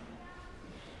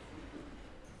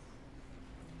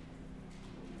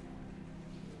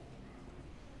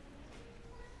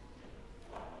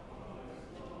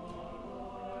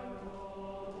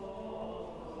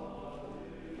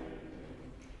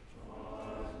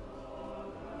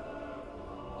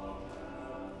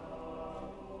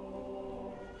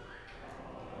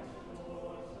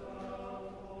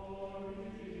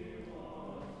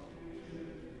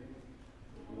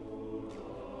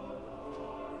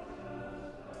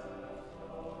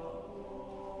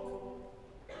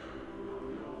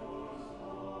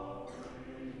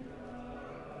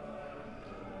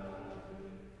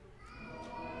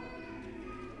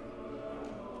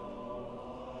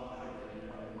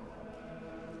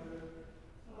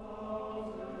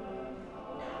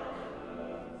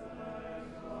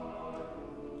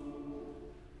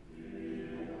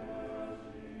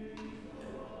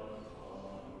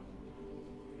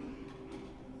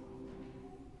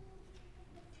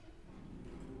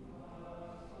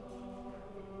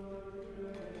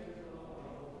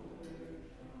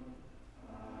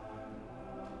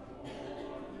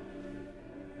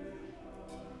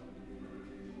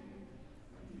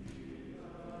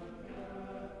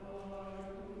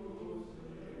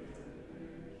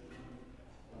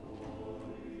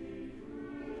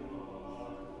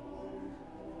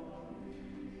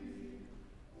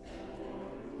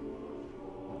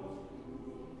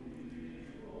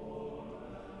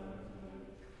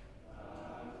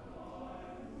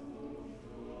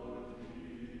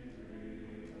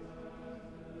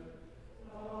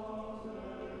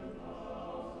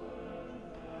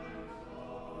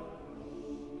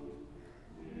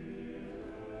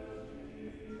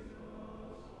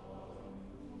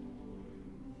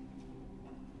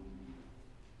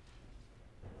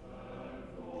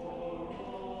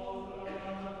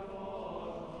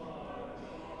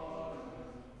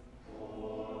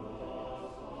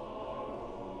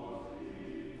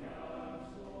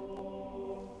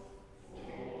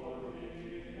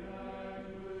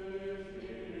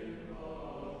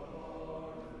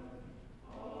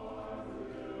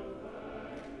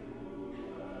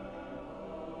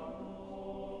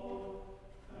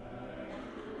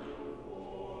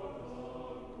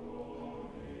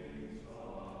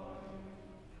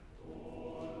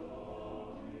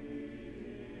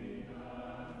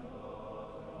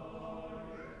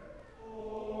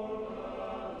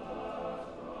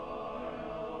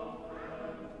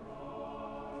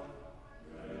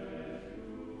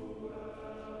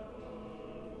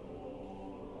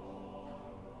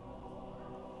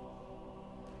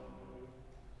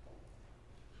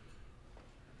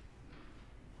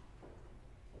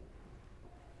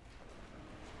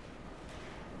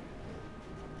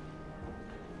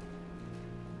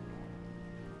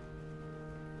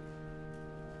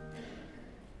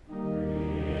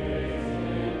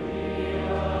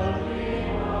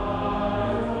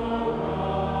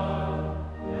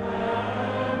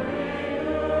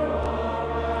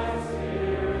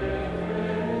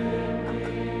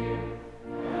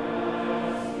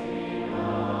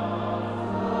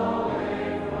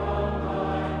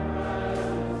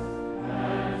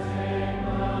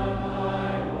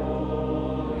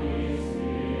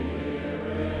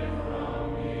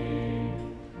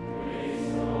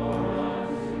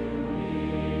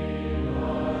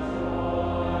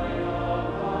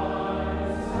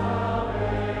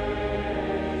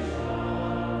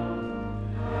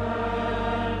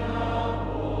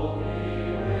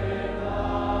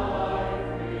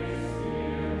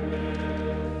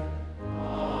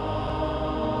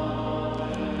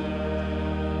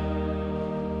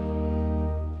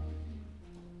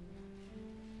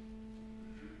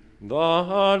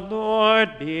 The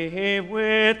Lord be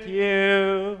with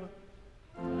you.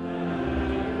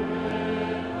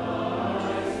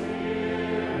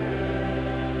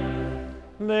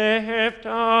 Lift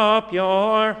up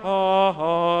your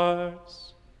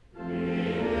hearts.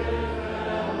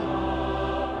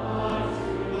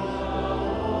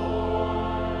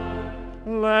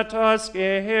 Let us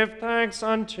give thanks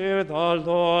unto the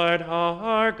Lord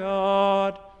our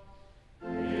God.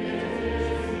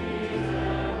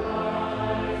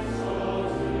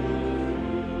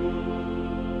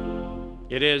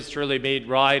 It is truly meet,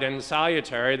 right, and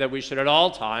salutary that we should at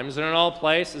all times and in all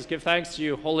places give thanks to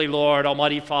you, Holy Lord,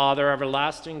 Almighty Father,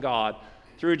 everlasting God,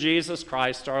 through Jesus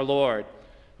Christ our Lord,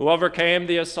 who overcame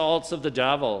the assaults of the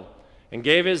devil and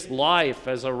gave his life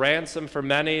as a ransom for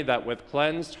many, that with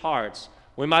cleansed hearts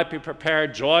we might be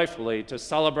prepared joyfully to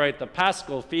celebrate the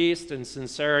Paschal feast in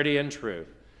sincerity and truth.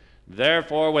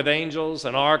 Therefore, with angels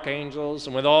and archangels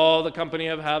and with all the company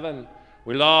of heaven,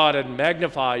 we laud and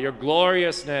magnify your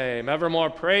glorious name,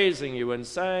 evermore praising you and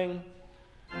saying,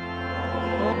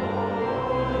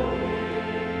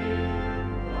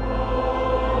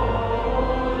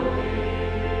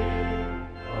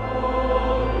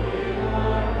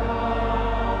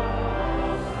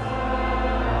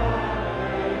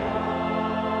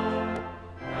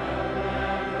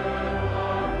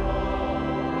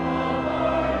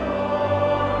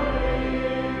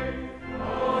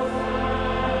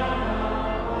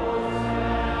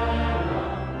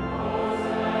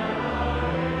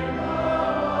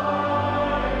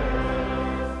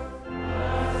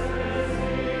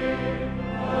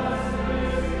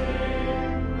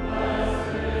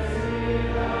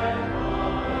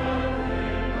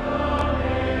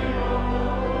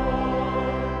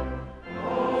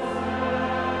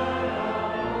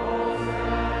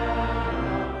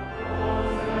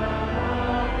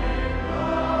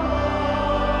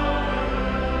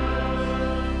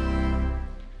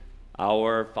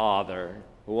 Our Father,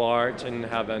 who art in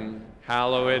heaven,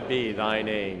 hallowed be thy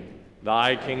name.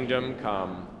 Thy kingdom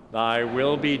come, thy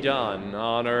will be done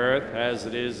on earth as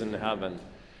it is in heaven.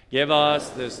 Give us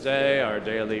this day our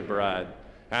daily bread,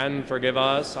 and forgive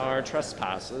us our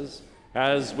trespasses,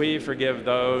 as we forgive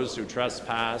those who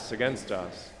trespass against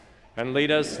us. And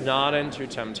lead us not into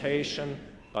temptation,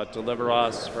 but deliver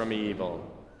us from evil.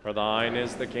 For thine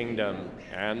is the kingdom,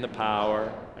 and the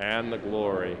power, and the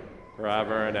glory,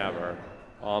 forever and ever.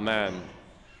 Amen.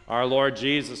 Our Lord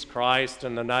Jesus Christ,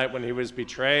 in the night when he was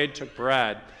betrayed, took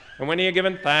bread, and when he had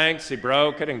given thanks, he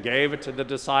broke it and gave it to the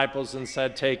disciples and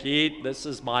said, "Take, eat, this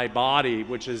is my body,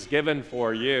 which is given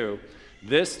for you.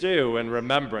 This do in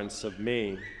remembrance of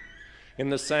me." In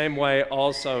the same way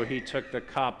also he took the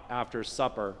cup after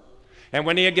supper, and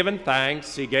when he had given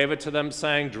thanks, he gave it to them,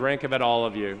 saying, "Drink of it, all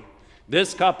of you.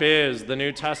 This cup is the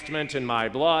New Testament in my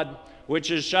blood, which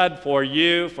is shed for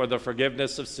you for the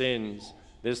forgiveness of sins.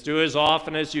 This do as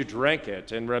often as you drink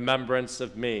it in remembrance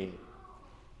of me."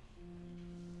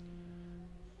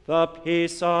 The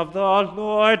peace of the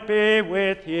Lord be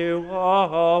with you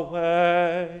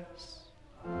always.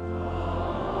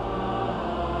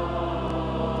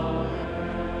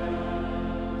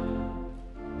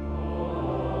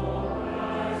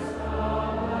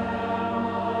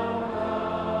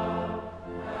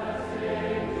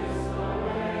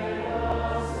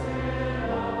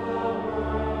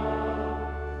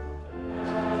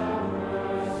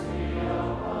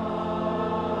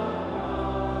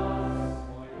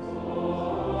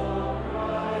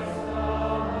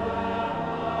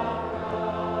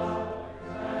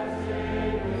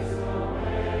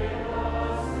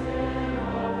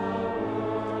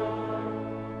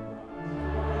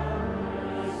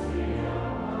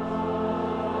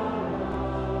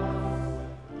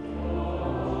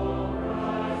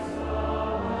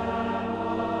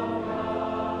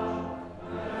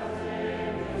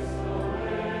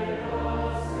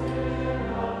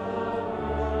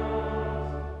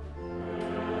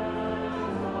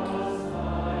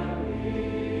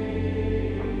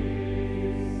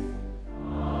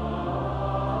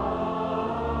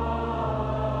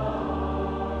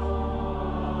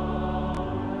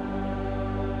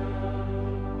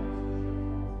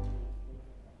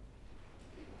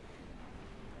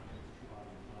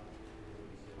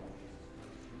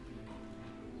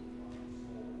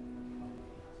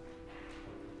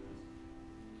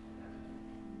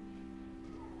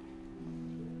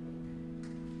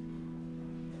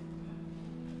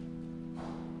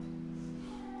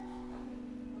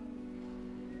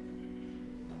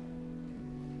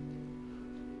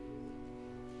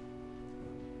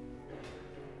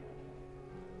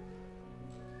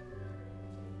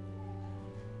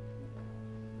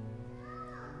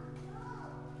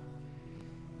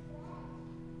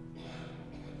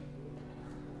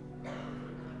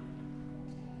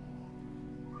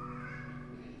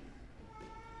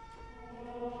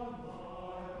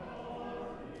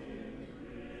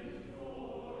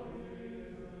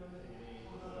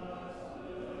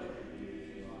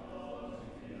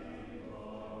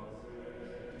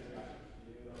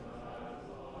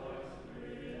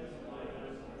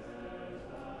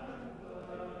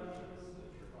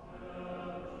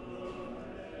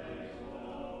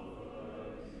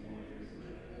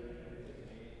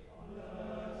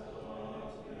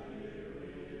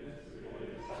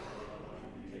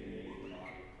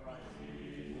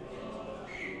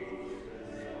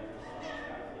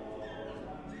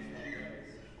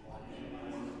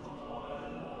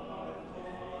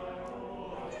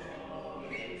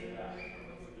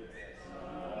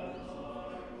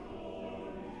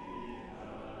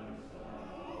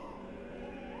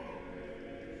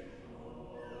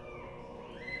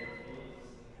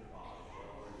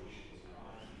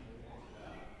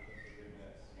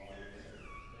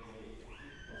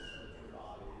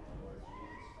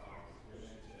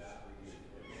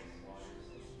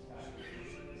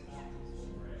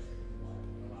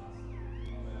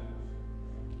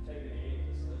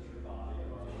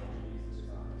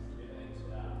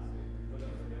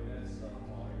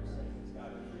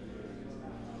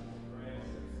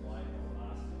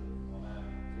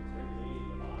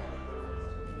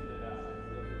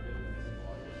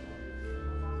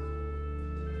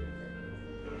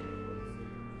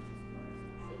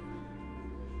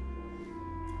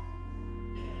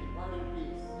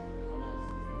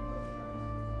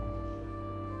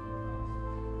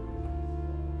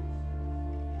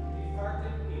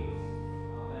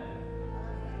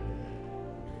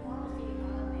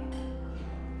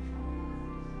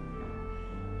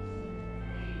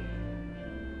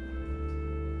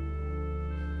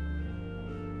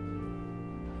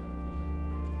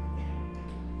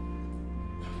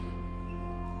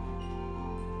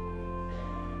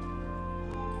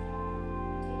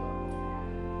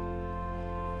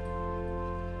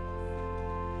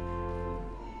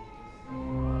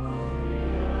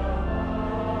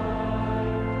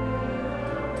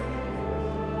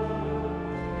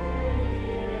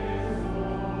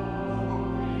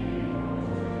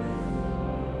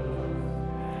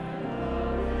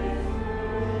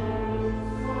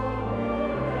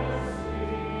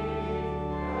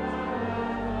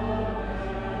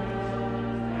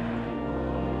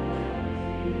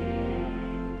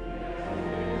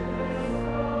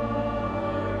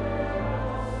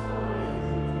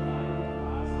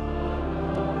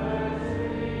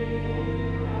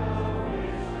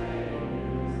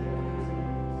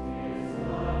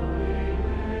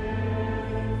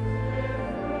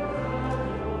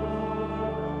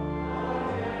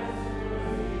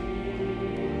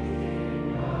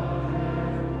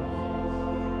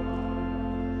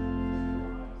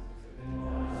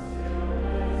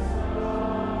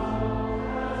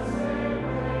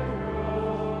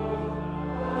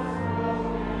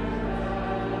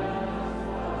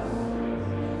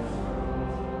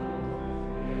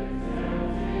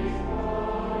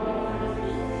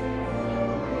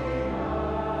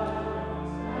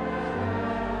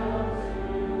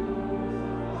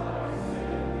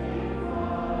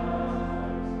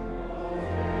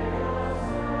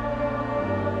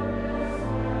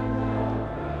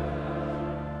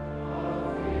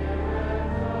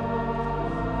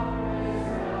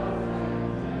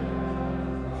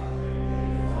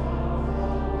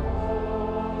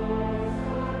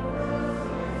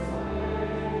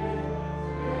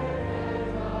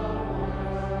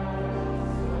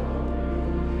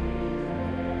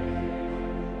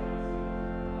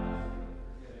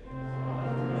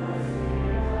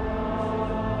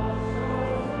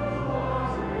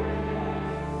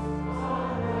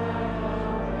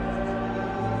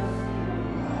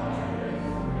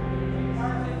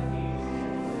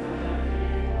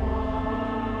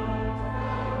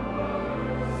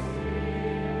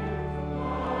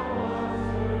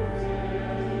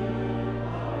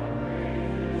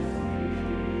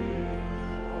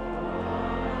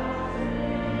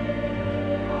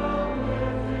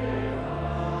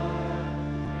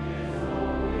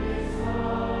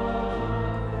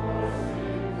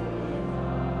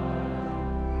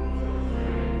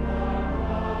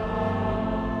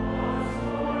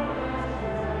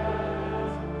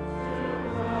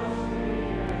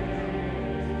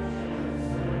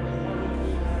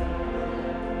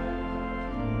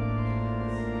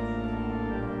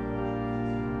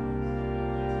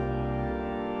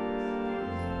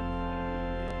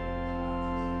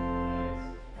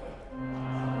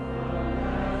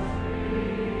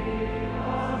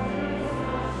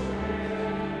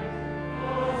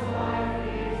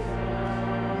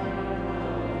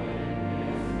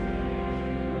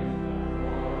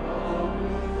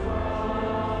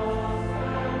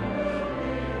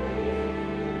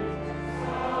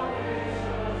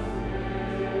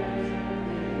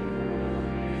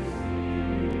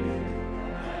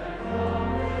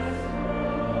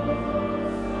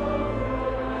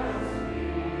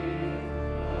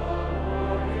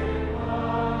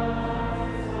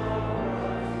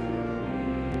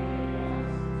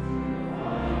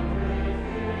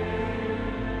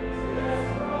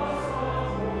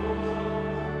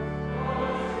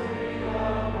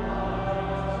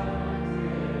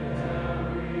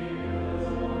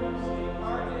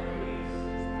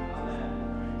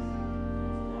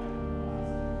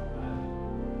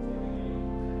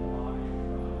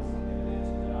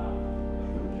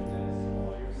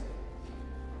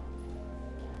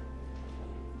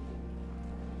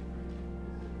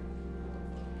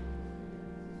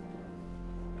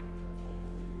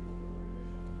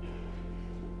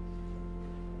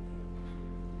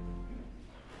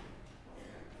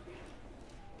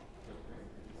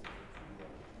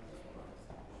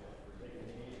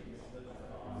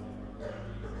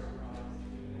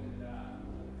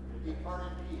 Depart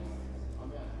in peace.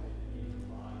 Amen.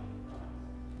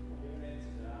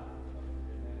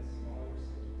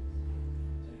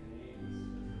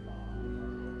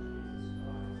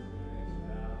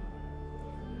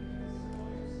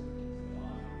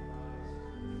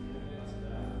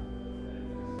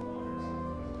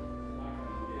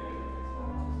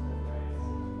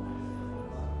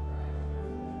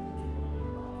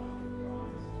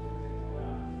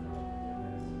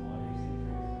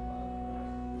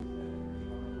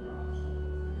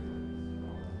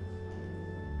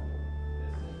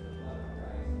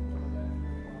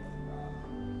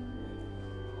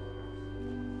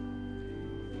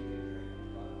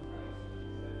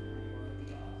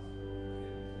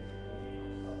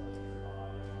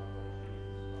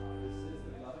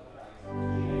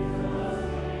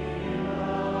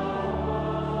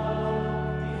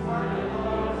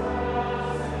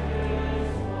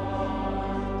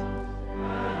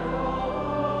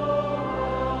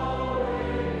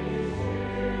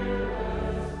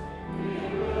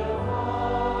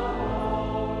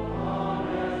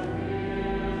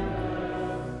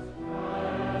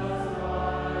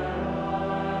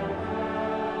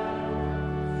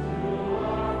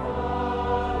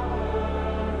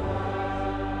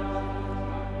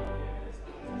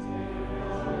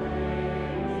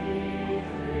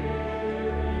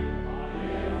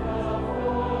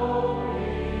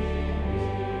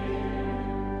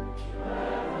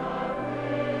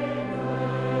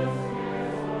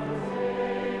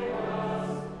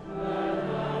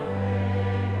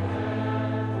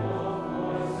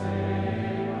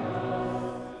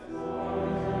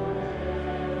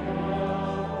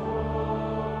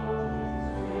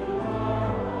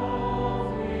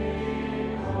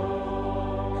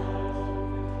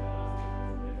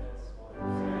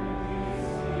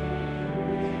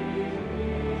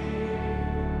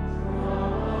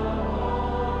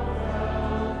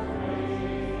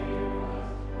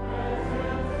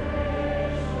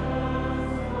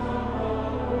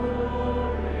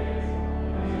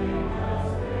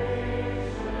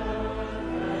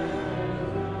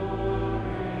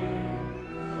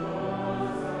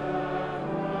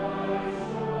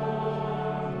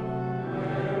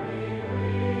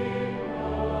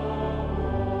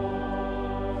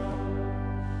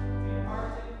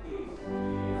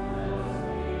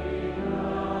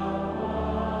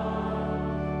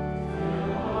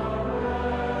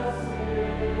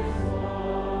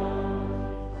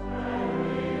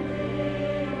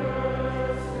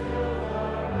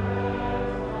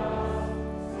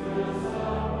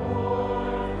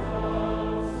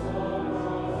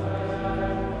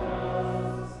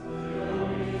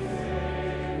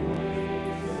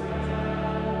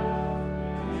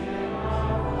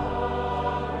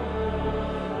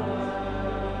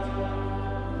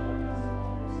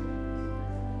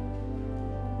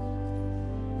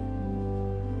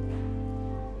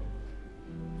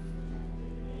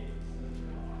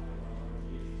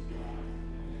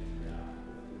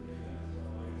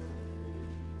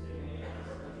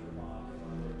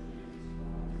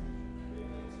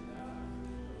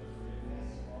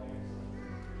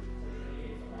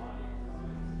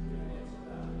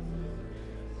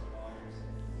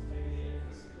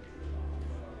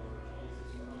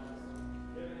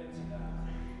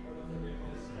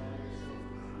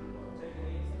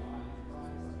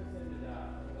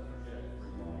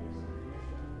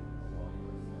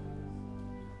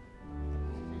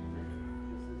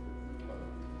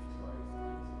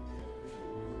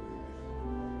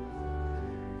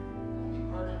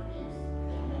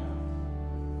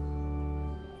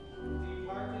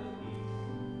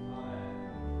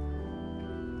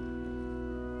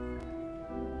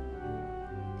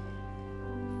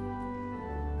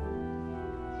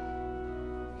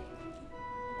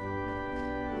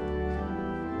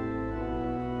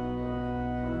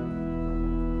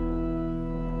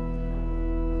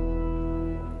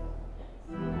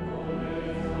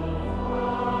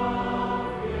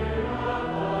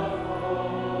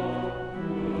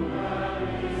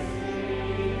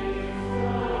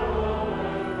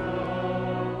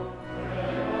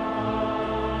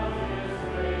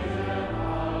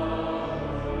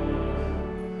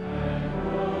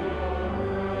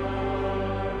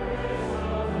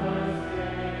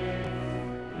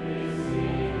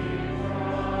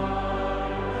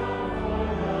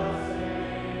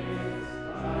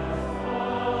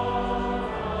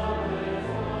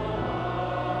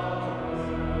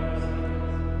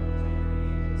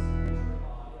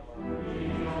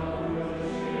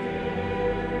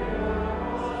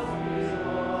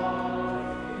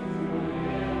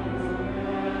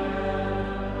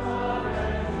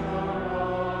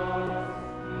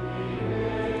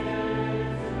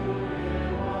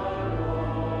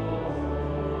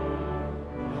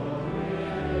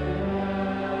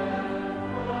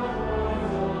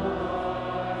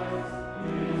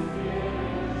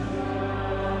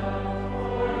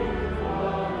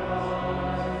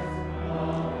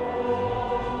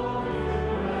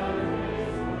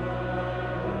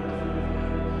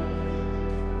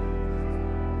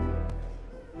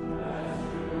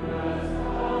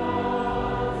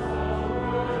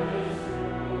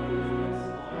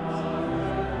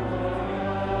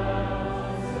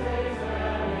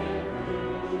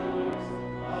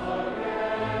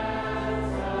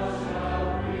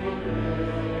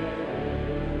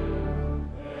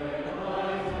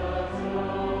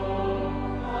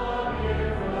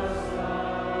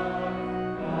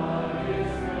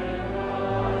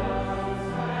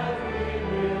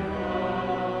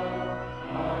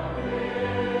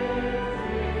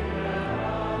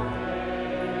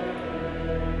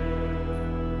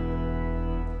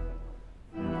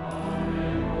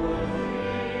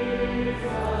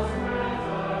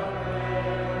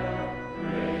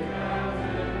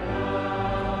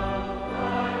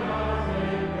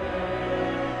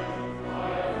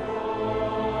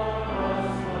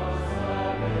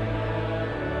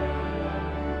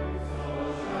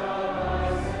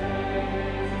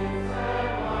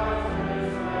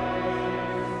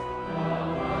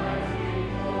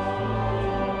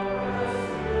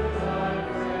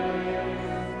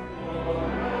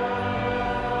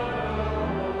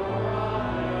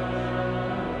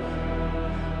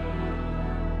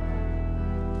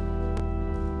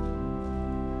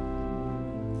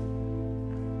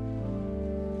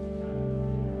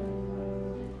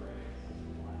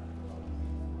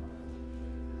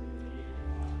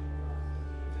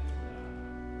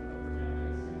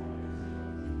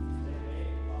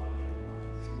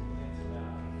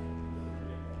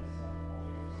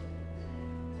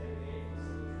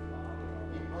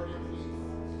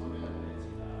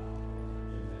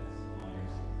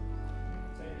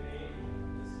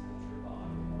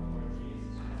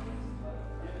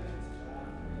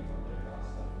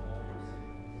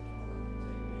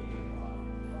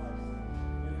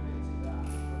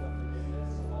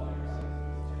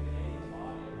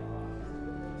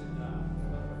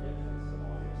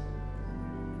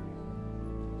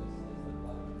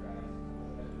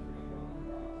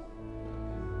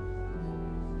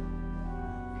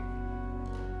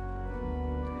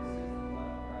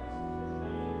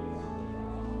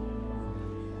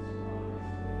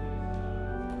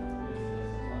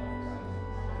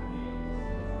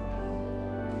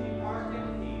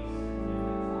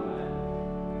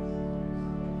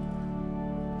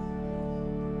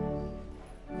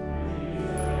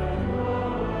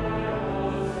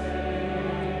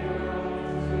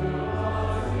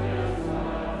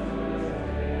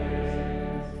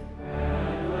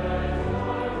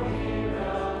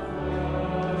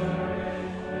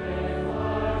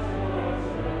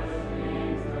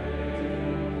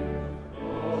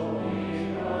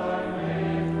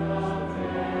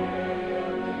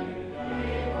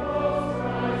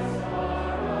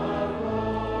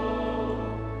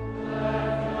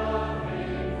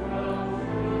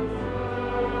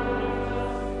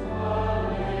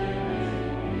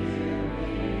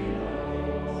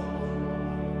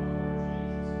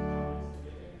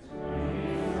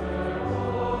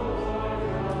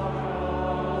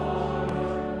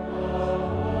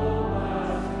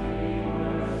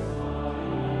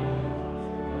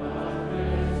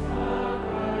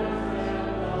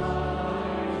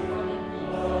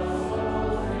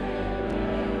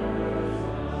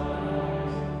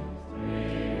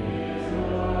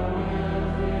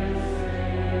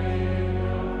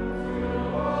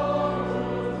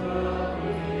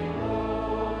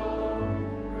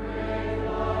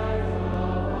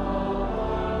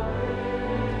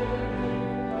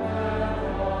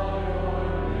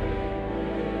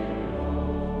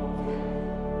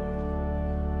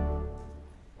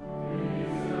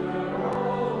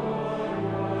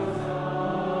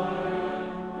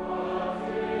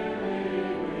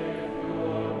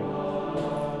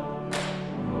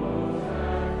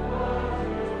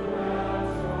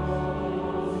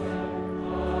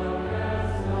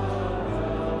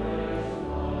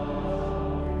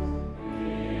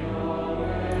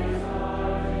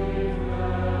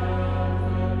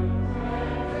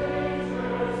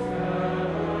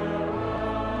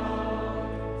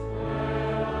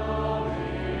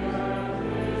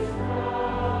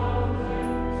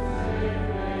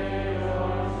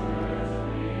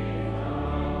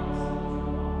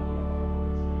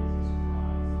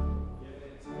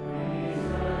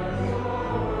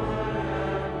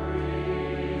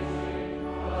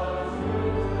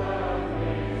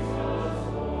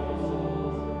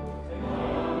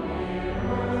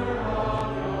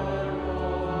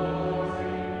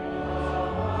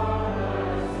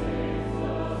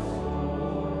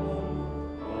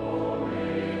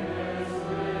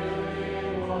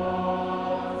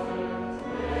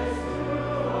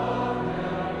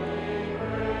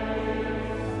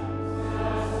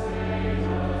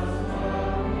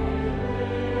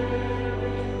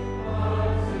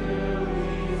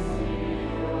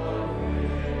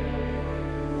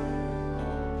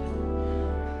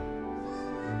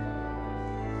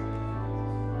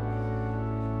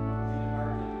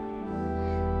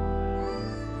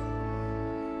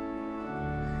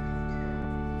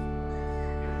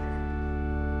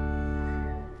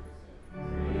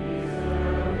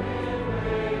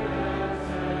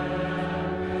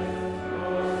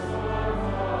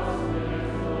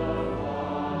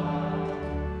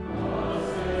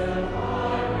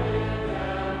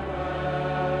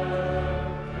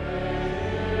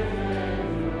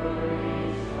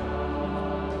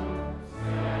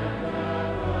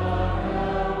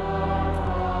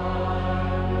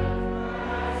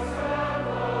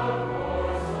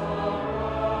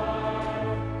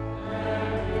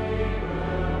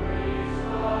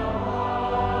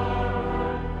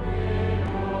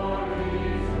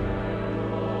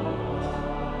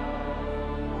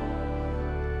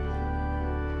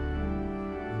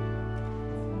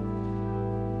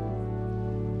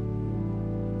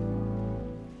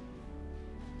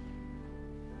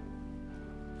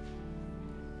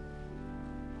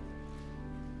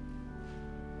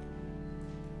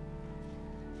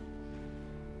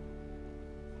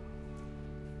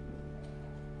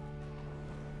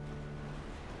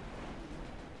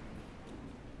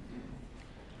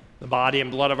 The body and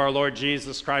blood of our Lord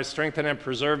Jesus Christ strengthen and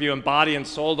preserve you in body and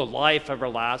soul to life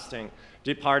everlasting.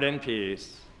 Depart in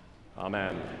peace.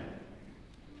 Amen.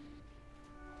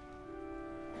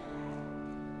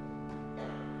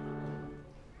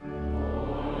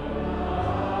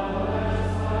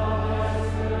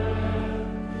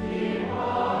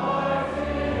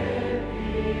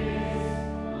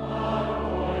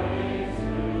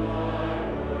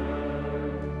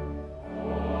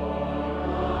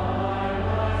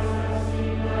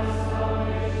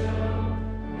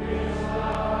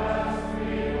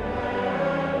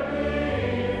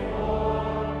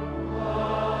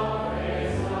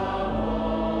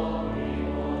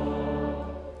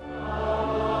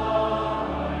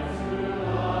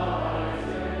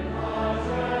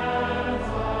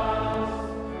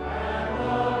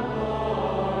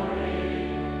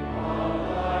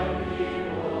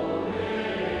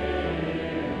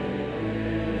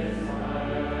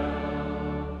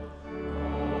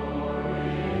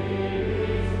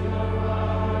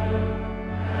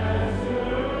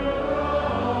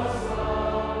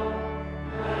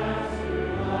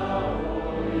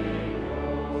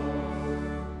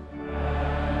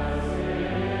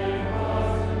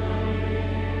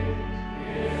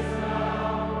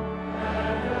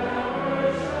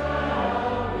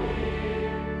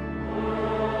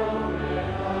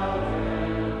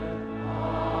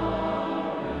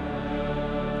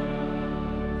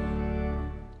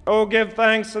 Oh, give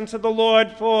thanks unto the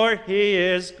Lord, for he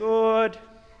is good.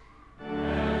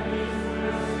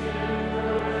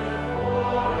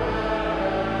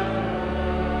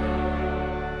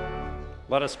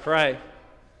 Let us pray.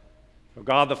 O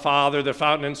God the Father, the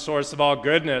fountain and source of all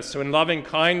goodness, who in loving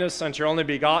kindness sent your only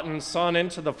begotten Son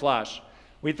into the flesh,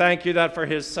 we thank you that for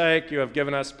his sake you have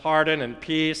given us pardon and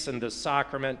peace in this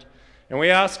sacrament. And we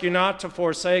ask you not to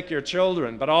forsake your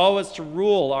children, but always to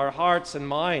rule our hearts and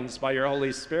minds by your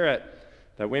Holy Spirit,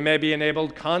 that we may be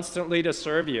enabled constantly to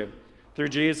serve you. Through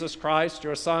Jesus Christ,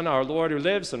 your Son, our Lord, who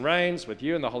lives and reigns with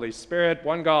you in the Holy Spirit,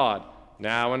 one God,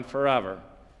 now and forever.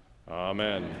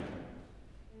 Amen.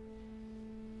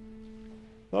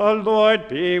 The Lord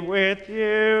be with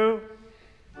you.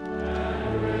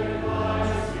 And with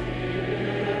thy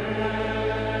spirit.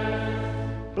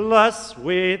 Bless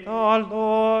we the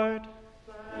Lord.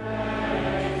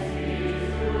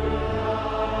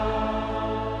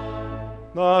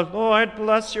 The Lord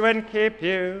bless you and keep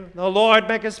you. The Lord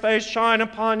make his face shine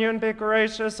upon you and be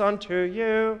gracious unto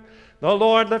you. The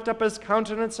Lord lift up his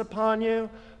countenance upon you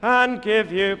and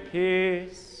give you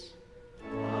peace.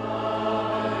 Amen.